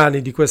paio di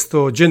brani di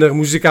questo genere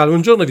musicale.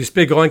 Un giorno vi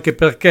spiegherò anche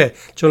perché,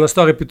 c'è una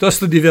storia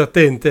piuttosto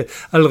divertente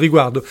al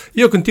riguardo.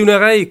 Io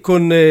continuerei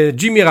con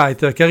Jimmy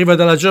Reiter, che arriva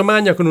dalla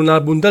Germania con un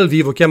album dal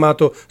vivo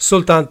chiamato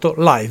soltanto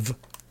Live.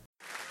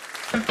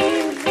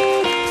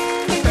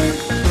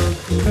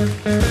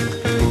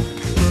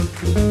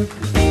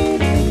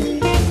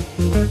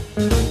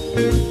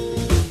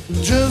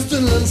 Just a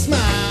little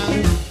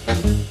smile,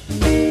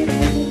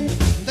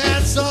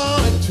 that's all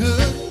it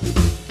took.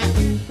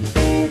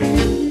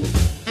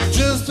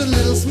 Just a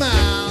little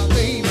smile,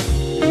 baby,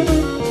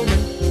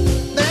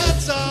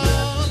 that's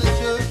all it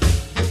took.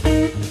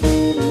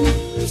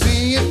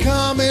 See you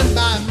coming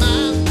by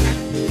mine,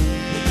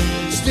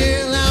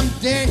 still I'm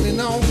dangling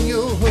on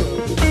your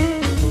hook.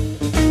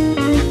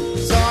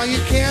 Saw you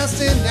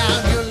casting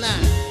down your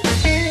line,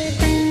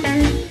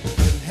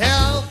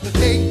 help to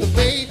take the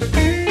bait.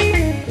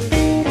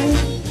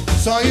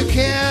 Saw you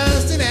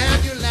casting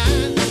out your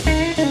line,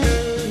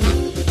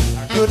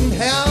 I couldn't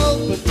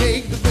help but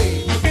take the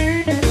bait.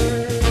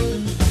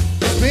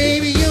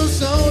 Baby, you're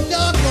so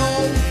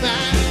doggone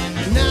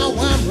fine, now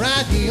I'm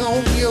right here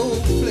on your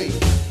plate.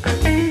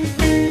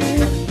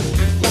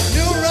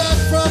 Knew right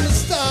from the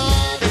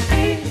start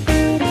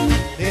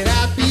that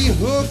I'd be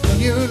hooked on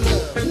your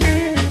love.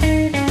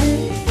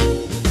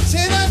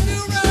 Said I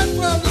knew right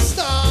from the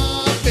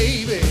start,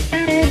 baby,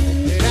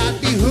 that I'd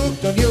be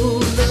hooked on your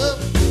love.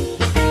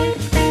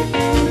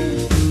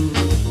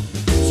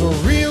 So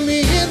reel me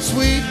in,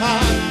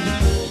 sweetheart,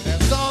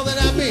 that's all that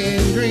I've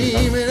been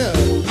dreaming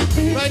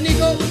of. Right,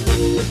 Nico?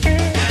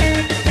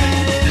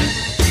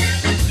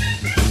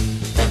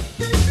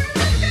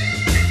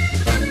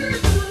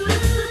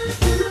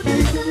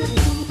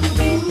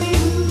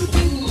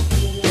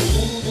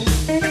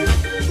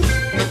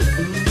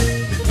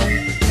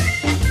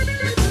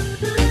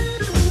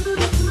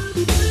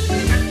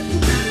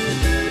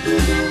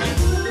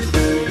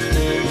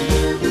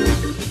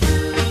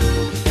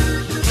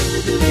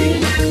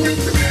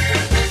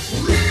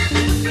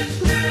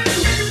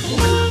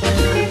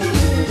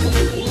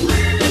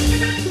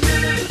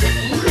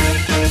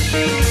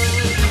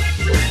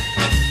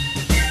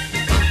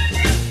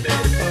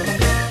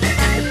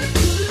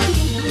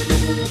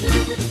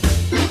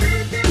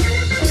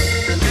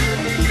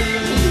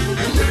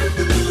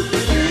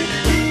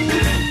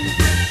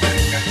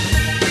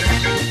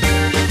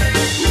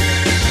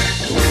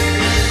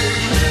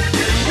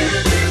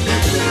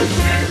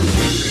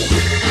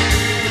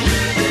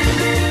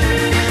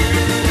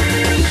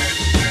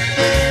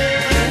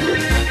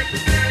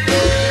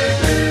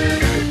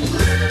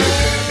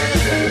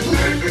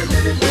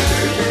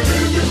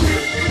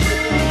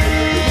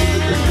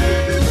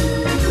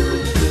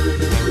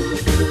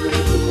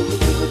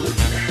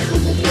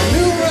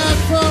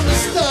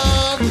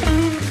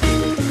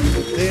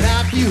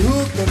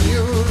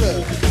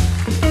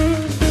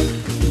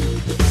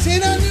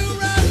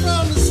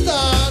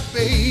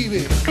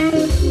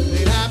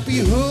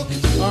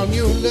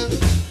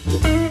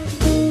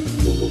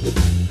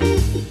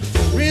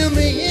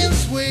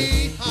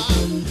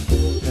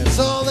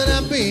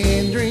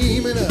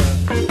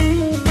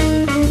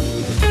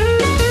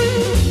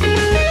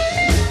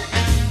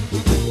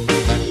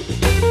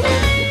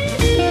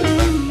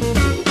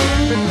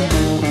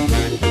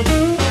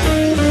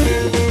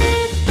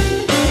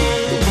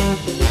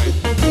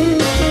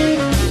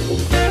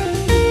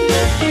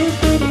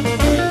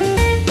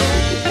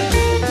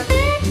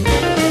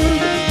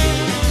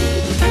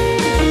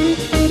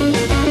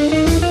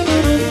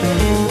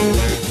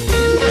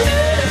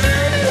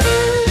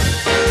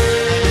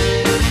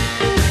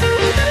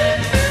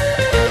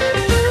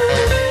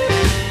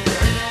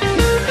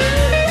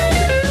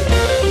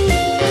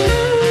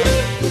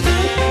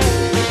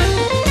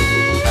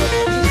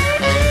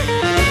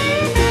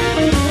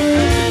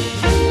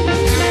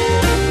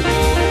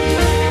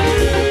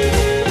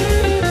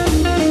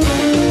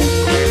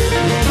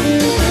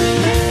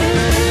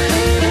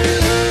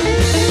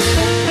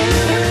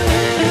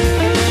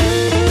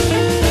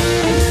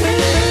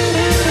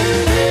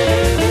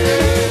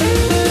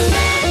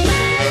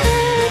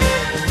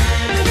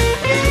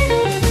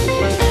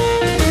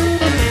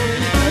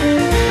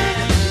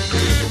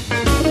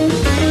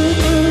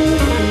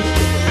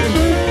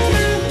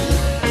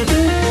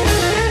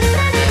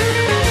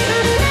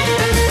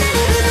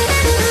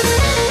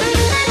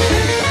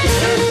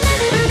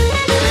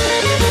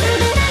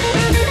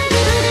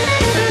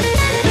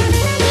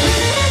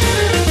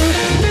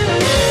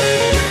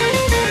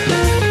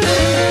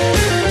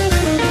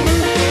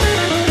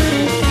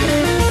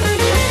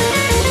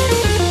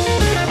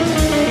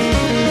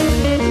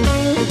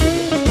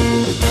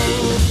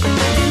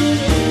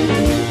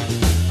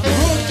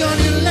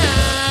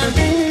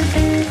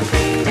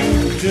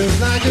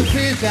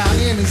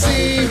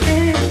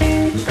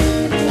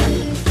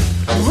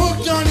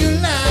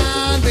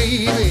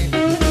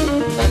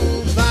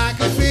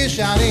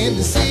 out in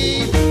the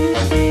sea.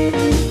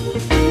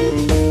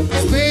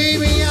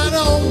 Baby, I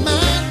don't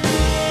mind.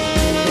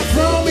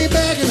 Throw me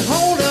back and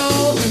hold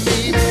on to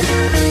me.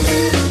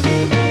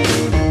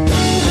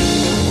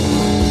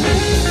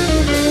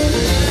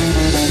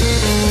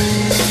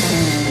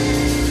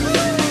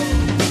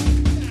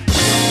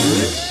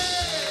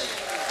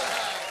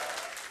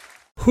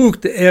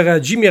 Hooked era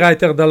Jimmy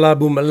Writer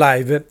dall'album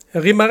Live.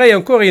 Rimarrei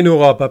ancora in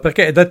Europa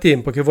perché è da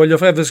tempo che voglio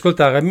farvi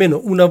ascoltare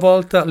almeno una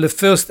volta le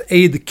First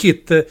Aid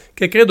Kit,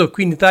 che credo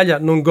qui in Italia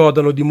non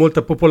godano di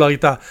molta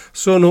popolarità.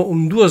 Sono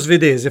un duo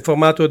svedese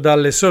formato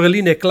dalle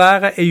sorelline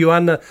Clara e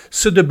Johanna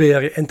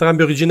Söderberg,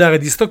 entrambe originarie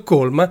di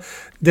Stoccolma,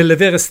 delle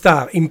vere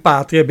star in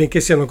patria, benché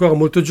siano ancora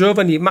molto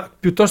giovani, ma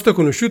piuttosto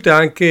conosciute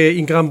anche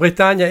in Gran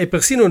Bretagna e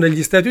persino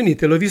negli Stati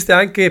Uniti. L'ho viste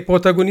anche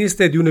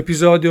protagoniste di un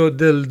episodio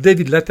del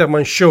David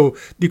Letterman Show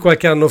di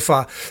qualche anno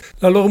fa.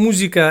 La loro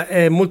musica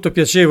è molto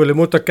piacevole,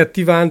 molto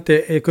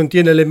accattivante e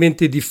contiene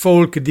elementi di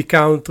folk, di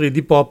country,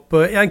 di pop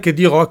e anche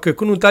di rock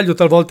con un taglio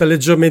talvolta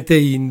leggermente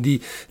indie.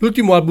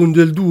 L'ultimo album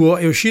del duo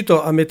è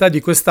uscito a metà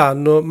di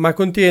quest'anno, ma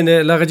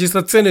contiene la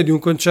registrazione di un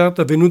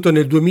concerto avvenuto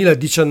nel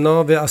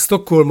 2019 a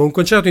Stoccolma, un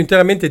concerto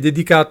interamente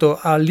dedicato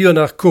a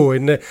Leonard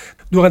Cohen,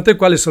 durante il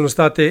quale sono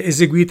state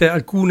eseguite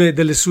alcune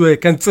delle sue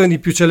canzoni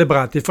più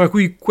celebrate, fra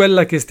cui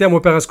quella che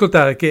stiamo per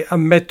ascoltare, che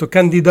ammetto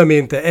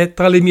candidamente è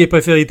tra le mie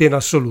preferite in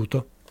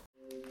assoluto.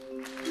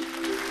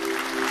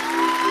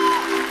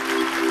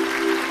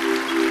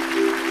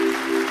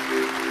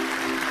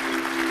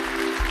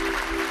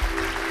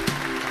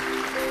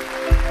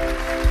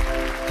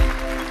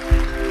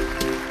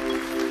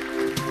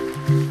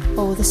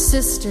 Oh, the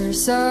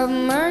sisters of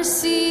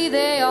mercy,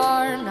 they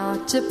are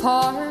not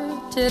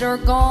departed or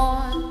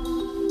gone.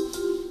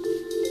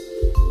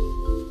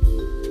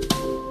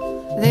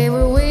 They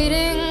were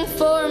waiting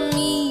for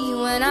me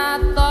when I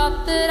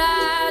thought that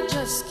I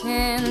just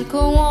can't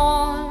go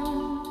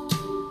on.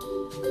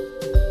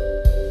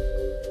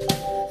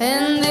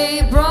 And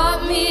they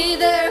brought me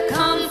their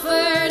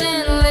comfort,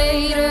 and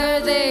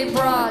later they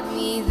brought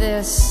me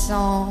this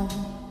song.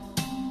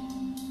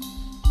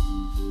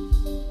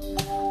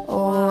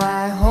 Oh,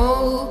 I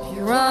hope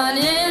you run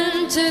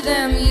into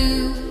them,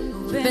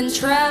 you've been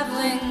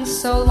traveling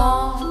so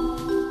long.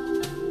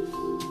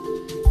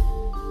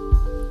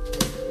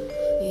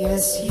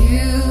 Yes,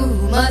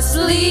 you must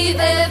leave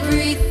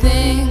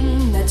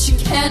everything that you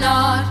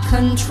cannot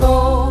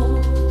control.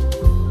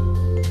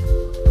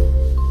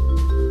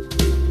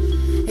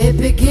 It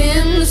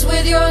begins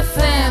with your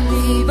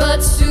family,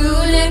 but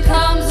soon it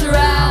comes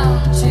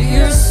around to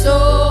your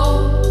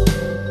soul.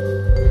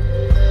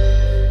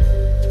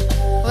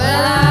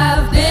 Well,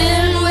 I've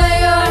been where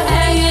you're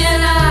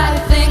hanging, I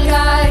think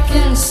I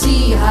can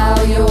see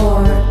how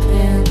you're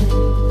pinned.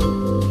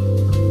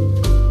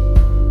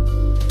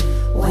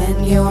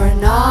 When you're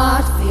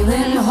not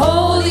feeling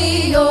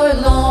holy, your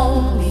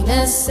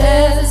loneliness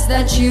says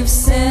that you've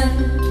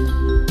sinned.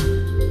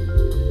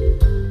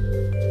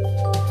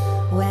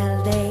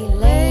 Well, they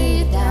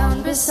lay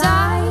down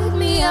beside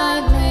me,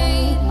 I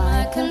made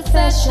my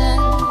confession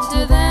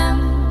to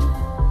them.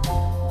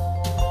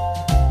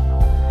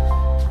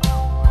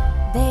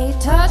 They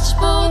touched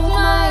both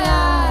my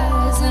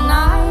eyes, and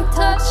I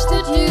touched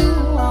a dew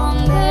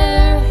on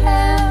their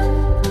hand.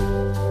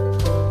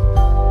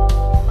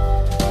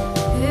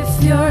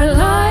 If your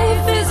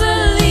life is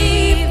a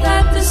leaf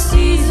that the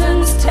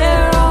seasons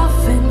tear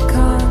off and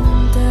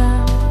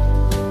condemn,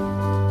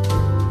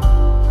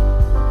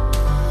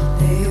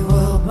 they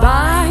will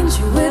bind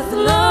you with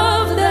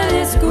love that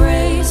is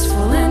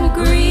graceful and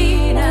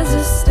green as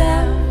a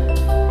stem.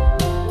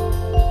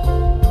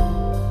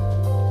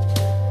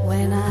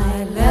 When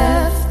I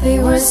left, they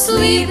were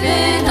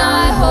sleeping,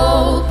 I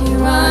hope you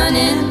run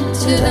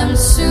into them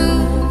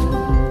soon.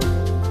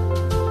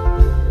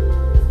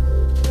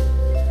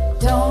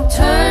 Don't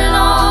turn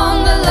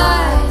on the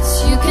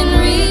lights, you can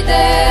read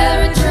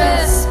their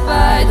address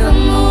by the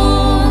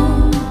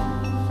moon.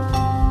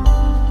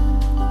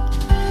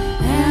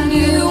 And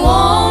you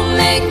won't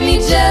make me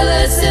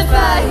jealous if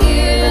I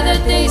hear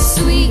that they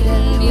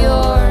sweetened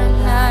your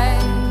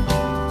night.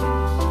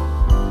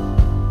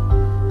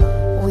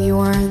 We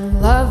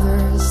weren't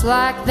lovers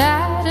like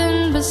that,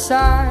 and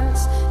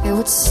besides, it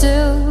would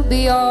still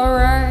be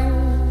alright.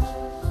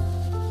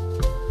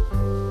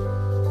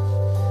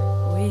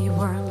 We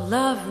weren't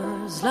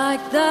lovers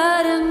like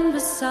that, and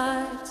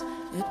besides,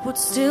 it would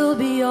still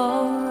be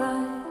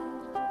alright.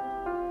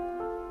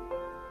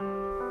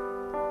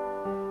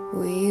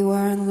 We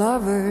weren't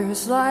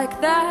lovers like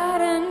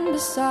that, and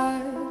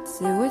besides,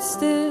 it would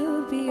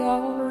still be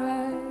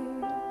alright.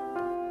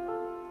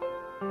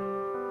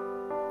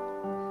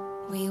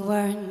 We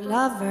weren't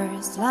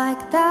lovers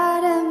like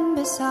that, and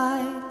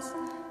besides,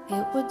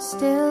 it would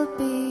still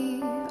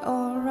be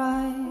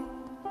alright.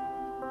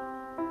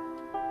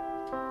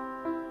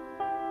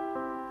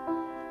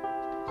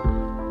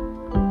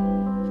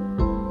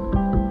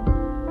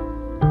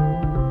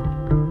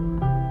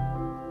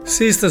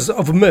 Sisters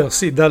of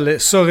Mercy dalle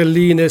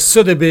sorelline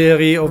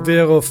Sodeberry,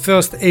 ovvero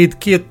First Aid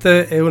Kit,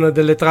 è una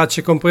delle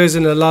tracce comprese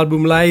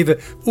nell'album live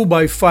Who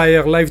by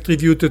Fire Live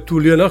Tribute to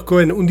Leonard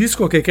Cohen, un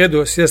disco che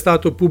credo sia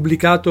stato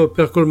pubblicato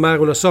per colmare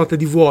una sorta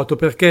di vuoto,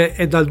 perché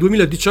è dal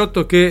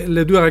 2018 che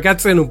le due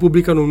ragazze non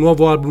pubblicano un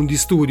nuovo album di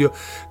studio.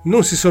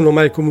 Non si sono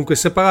mai comunque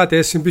separate,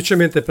 è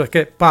semplicemente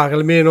perché pare,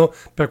 almeno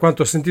per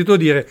quanto ho sentito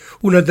dire,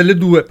 una delle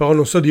due, però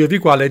non so dirvi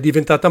quale, è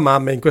diventata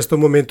mamma e in questo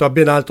momento ha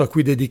ben altro a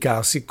cui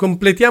dedicarsi.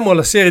 Completiamo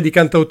la serie di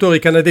cantautori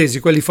canadesi,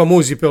 quelli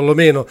famosi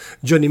perlomeno,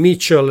 Johnny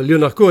Mitchell,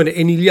 Leonard Cohen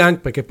e Neil Young,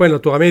 perché poi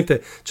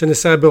naturalmente ce ne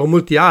sarebbero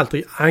molti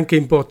altri, anche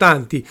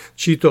importanti.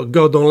 Cito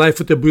Gordon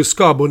Lightfoot e Bruce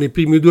Cockburn, i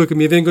primi due che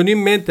mi vengono in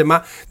mente,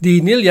 ma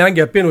di Neil Young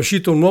è appena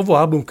uscito un nuovo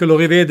album che lo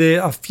rivede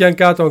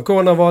affiancato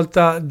ancora una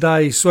volta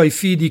dai suoi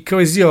fidi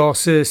Crazy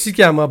Horse, si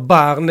chiama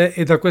Barn,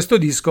 e da questo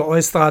disco ho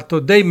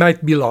estratto They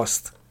Might Be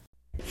Lost.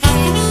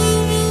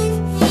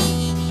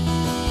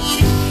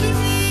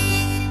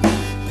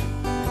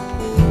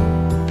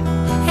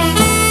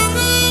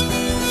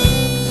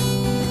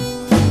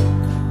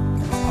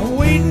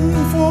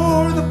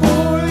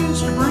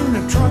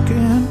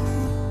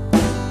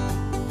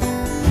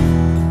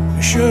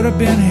 Should have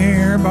been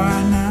here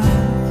by now.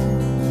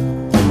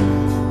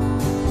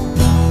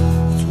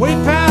 It's way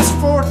past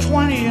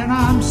 4:20 and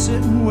I'm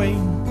sitting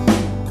waiting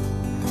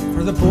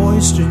for the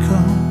boys to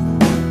come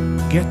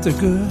get the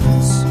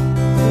goods.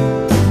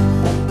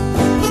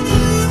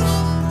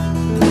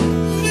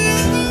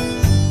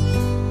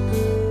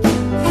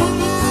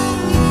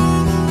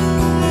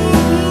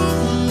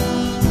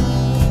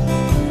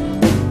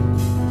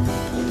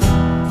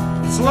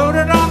 It's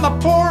loaded on the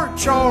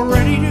porch, all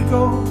ready to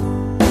go.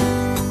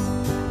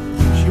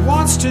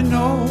 Wants to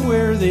know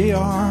where they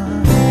are.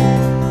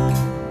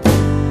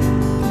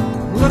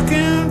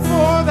 Looking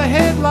for the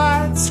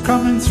headlights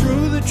coming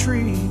through the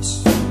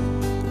trees.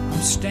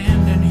 I'm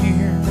standing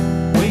here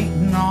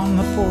waiting on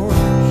the porch.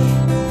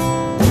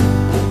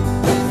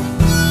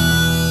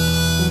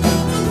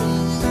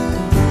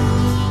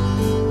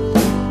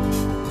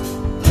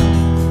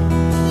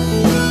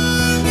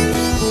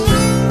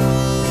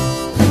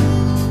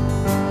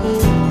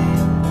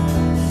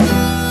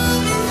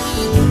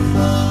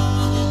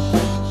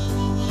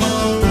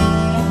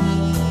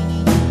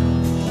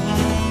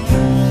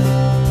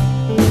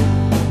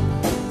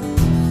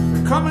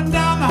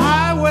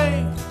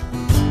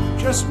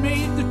 Just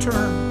made the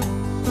turn.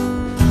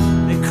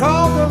 They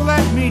called to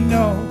let me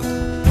know.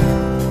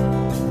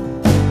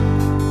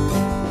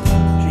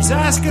 She's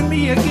asking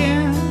me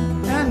again,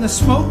 and the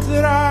smoke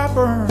that I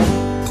burn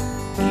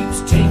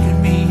keeps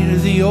taking me to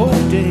the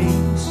old days.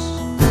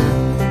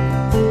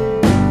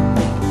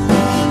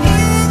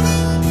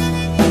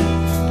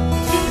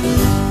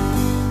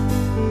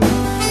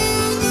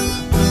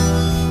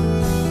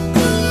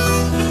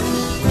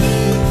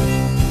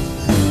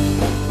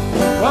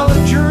 Well,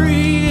 the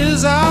jury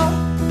is out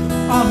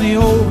on the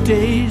old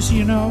days,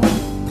 you know.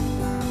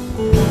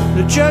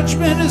 The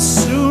judgment is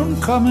soon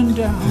coming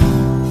down.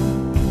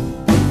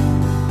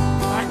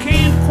 I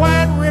can't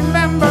quite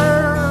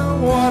remember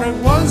what it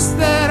was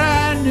that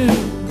I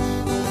knew.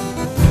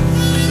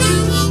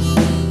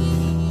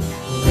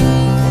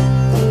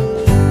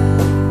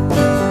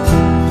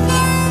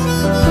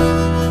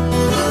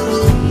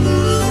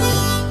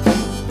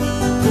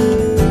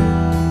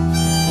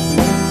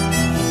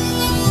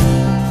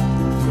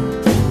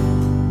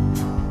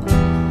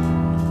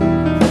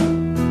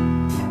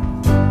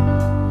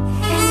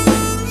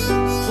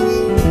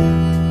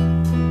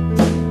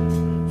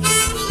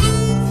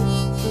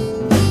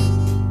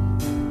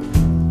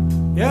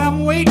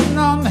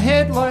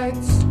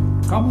 Headlights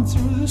coming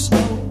through the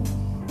snow.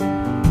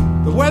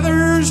 The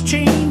weather's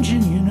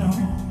changing, you know.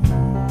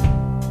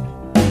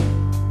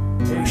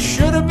 They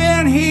should have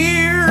been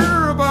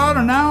here about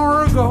an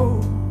hour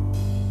ago.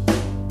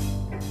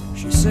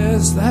 She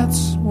says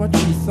that's what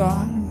she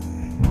thought,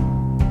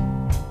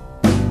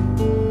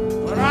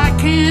 but I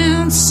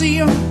can't see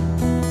them,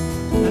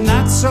 and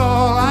that's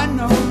all I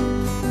know.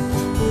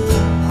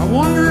 I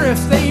wonder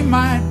if they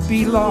might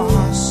be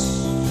lost.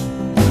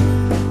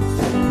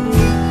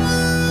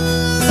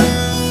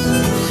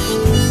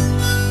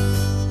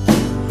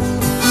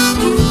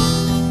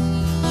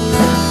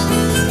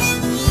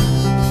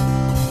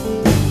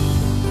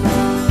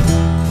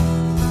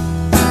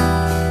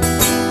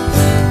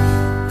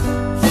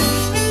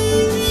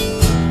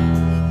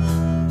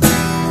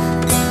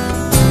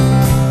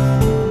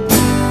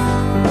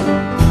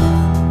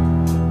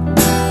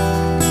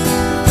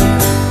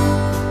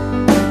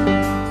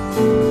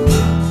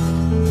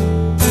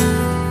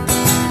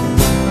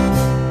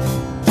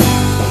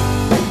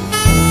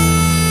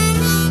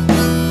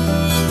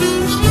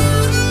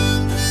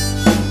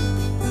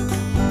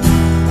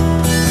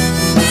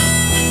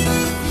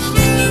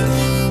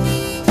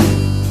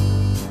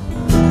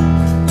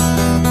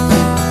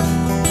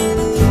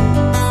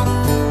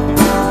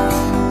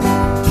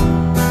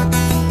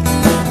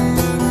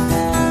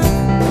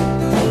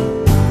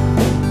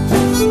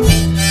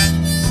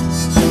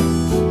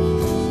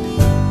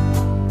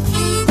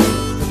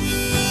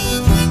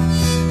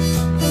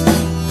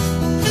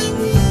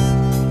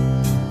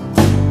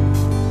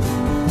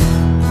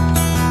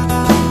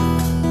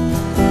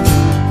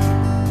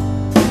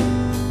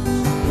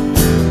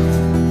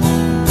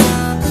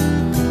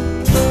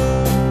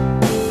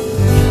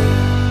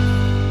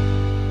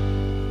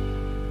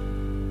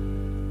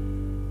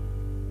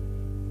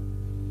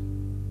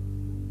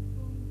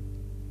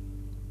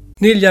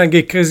 Neil Young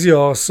e Crazy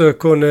Horse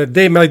con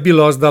They Might Be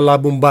Lost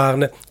dall'album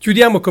Barn.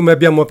 Chiudiamo come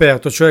abbiamo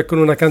aperto, cioè con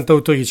una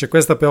cantautrice,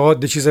 questa però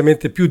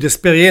decisamente più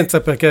d'esperienza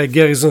perché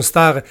Garrison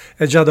Starr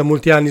è già da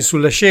molti anni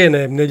sulla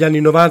scena, negli anni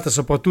 90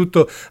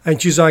 soprattutto ha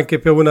inciso anche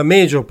per una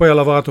major, poi ha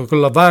lavorato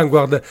con la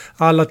Vanguard,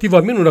 ha all'attivo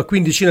almeno una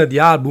quindicina di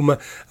album,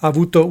 ha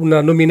avuto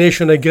una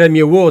nomination ai Grammy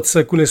Awards,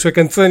 alcune sue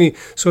canzoni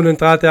sono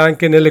entrate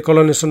anche nelle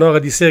colonne sonore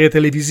di serie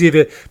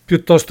televisive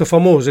piuttosto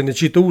famose, ne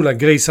cito una,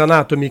 Grey's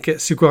Anatomy, che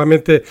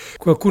sicuramente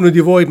qualcuno di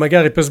voi magari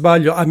per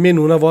sbaglio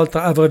almeno una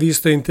volta avrà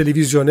visto in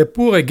televisione.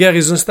 Eppure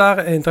Garrison Starr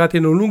è entrata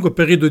in un lungo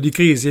periodo di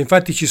crisi,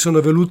 infatti ci sono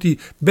voluti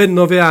ben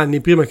 9 anni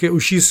prima che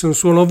uscisse un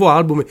suo nuovo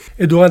album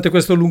e durante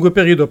questo lungo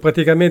periodo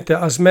praticamente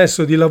ha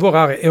smesso di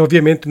lavorare e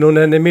ovviamente non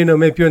è nemmeno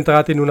mai più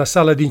entrata in una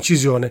sala di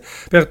incisione.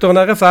 Per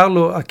tornare a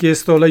farlo ha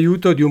chiesto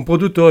l'aiuto di un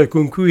produttore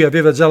con cui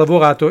aveva già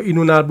lavorato in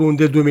un album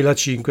del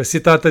 2005. Si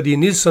tratta di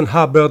Nilsson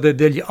Hubbard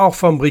degli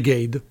Orphan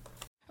Brigade.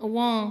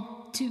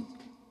 1, 2,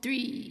 3,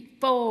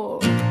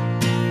 4.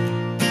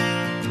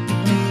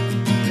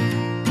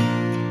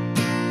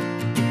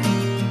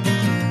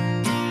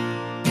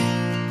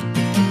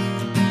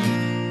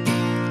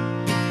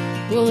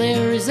 Well,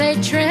 there is a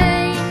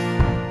train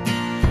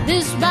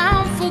that's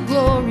bound for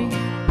glory,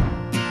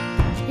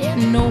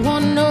 and no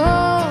one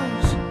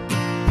knows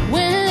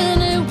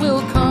when it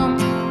will come.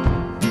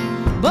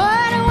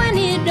 But when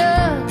it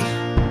does,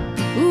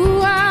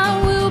 ooh,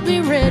 I will be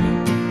ready,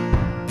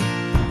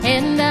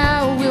 and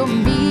I will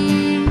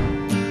meet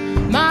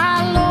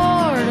my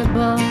Lord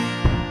above.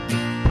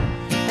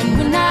 And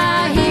when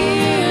I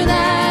hear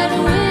that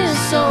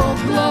whistle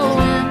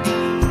blowing,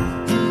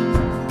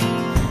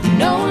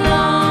 no longer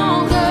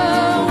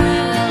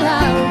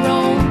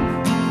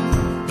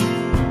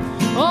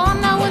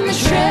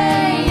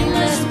train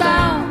is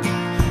bound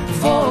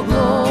for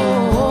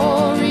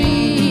glory.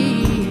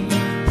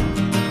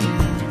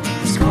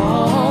 It's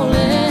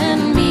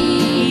calling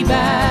me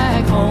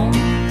back home.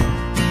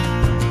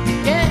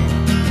 Yeah.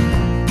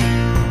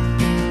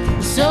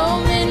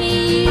 So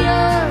many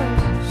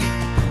years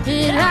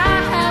that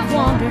I have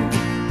wandered,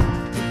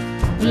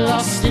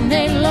 lost and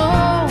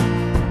alone,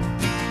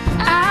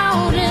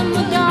 out in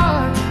the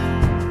dark.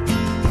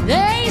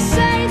 They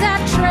say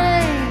that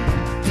train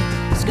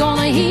is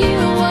gonna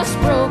heal what's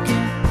broken,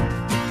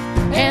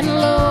 and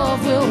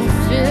love will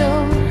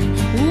fill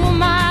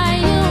my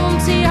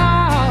empty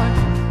heart.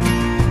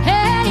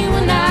 Hey,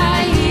 when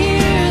I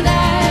hear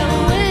that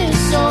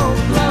whistle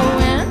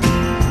blowing,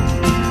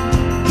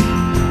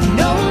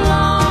 no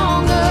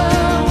longer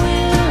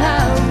will I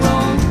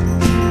roam.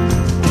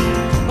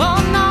 Oh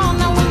no,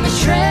 no, when the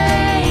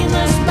train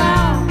is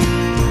bound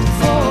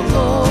for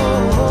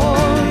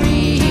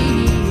glory,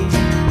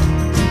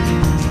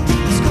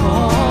 it's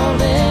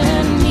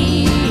calling me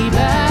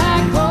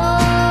back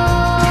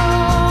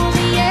home,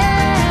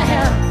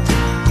 yeah.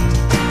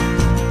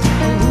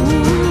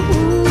 Ooh,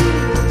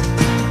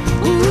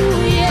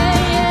 ooh, yeah,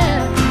 yeah.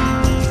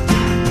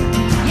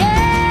 Yeah,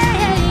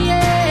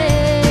 yeah,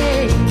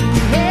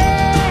 yeah.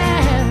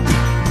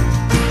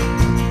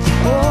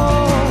 Oh,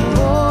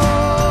 oh,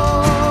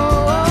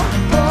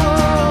 oh.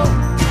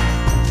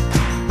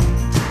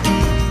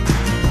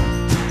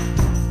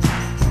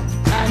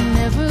 I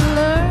never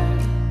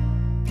learned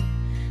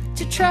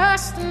to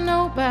trust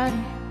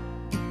nobody,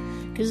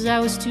 'cause I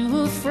was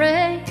too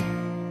afraid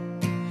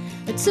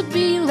to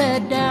be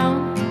let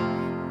down.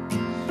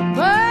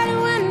 But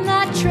when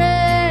that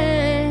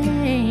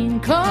train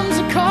comes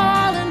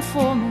a-calling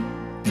for me,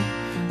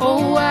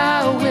 oh,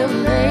 I will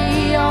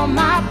lay all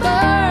my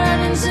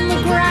burdens in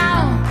the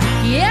ground.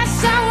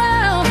 Yes, I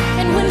will.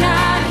 And when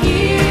I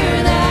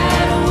hear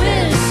that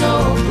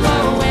whistle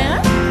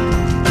blowing,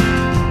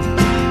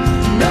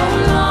 no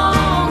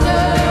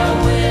longer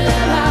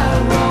will I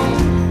roam.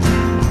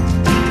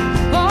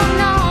 Oh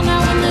no, no,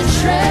 when the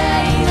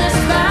train is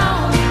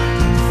bound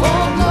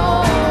for glory,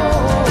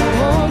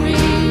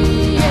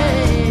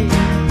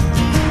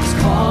 yeah, it's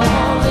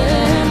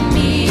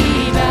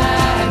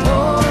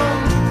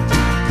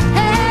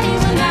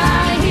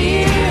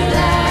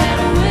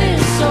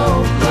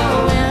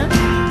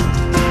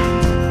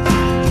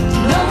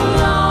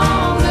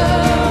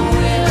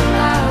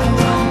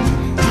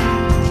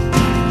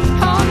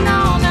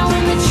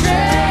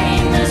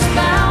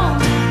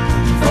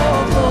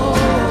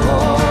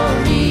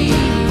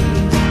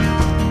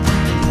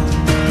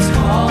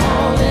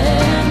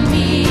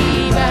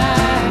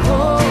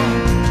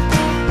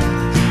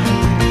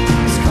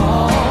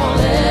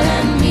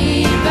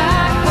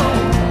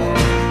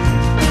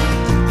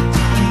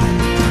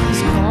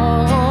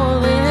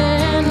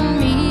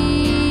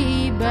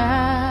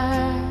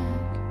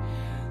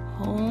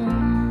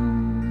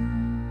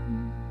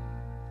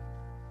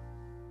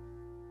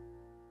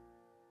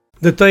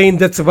The Train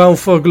That's Bound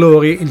for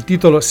Glory. Il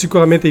titolo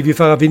sicuramente vi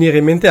farà venire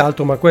in mente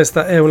altro, ma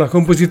questa è una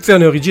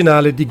composizione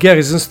originale di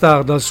Garrison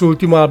Starr dal suo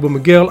ultimo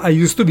album Girl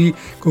I Used to Be,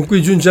 con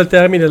cui giunge al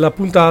termine la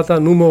puntata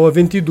numero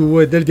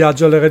 22 del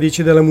viaggio alle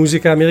radici della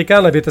musica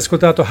americana. Avete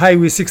ascoltato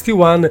Highway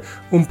 61,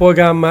 un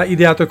programma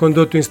ideato e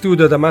condotto in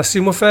studio da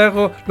Massimo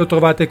Ferro. Lo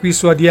trovate qui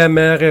su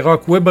ADMR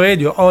Rock Web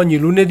Radio ogni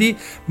lunedì,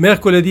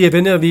 mercoledì e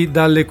venerdì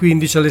dalle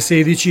 15 alle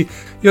 16.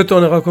 Io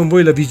tornerò con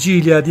voi la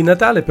vigilia di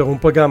Natale per un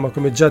programma,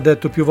 come già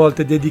detto più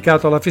volte, dedicato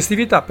alla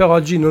festività. Per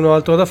oggi non ho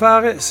altro da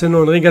fare se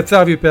non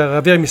ringraziarvi per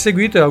avermi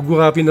seguito e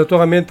augurarvi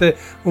naturalmente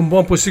un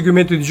buon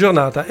proseguimento di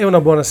giornata e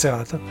una buona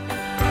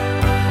serata.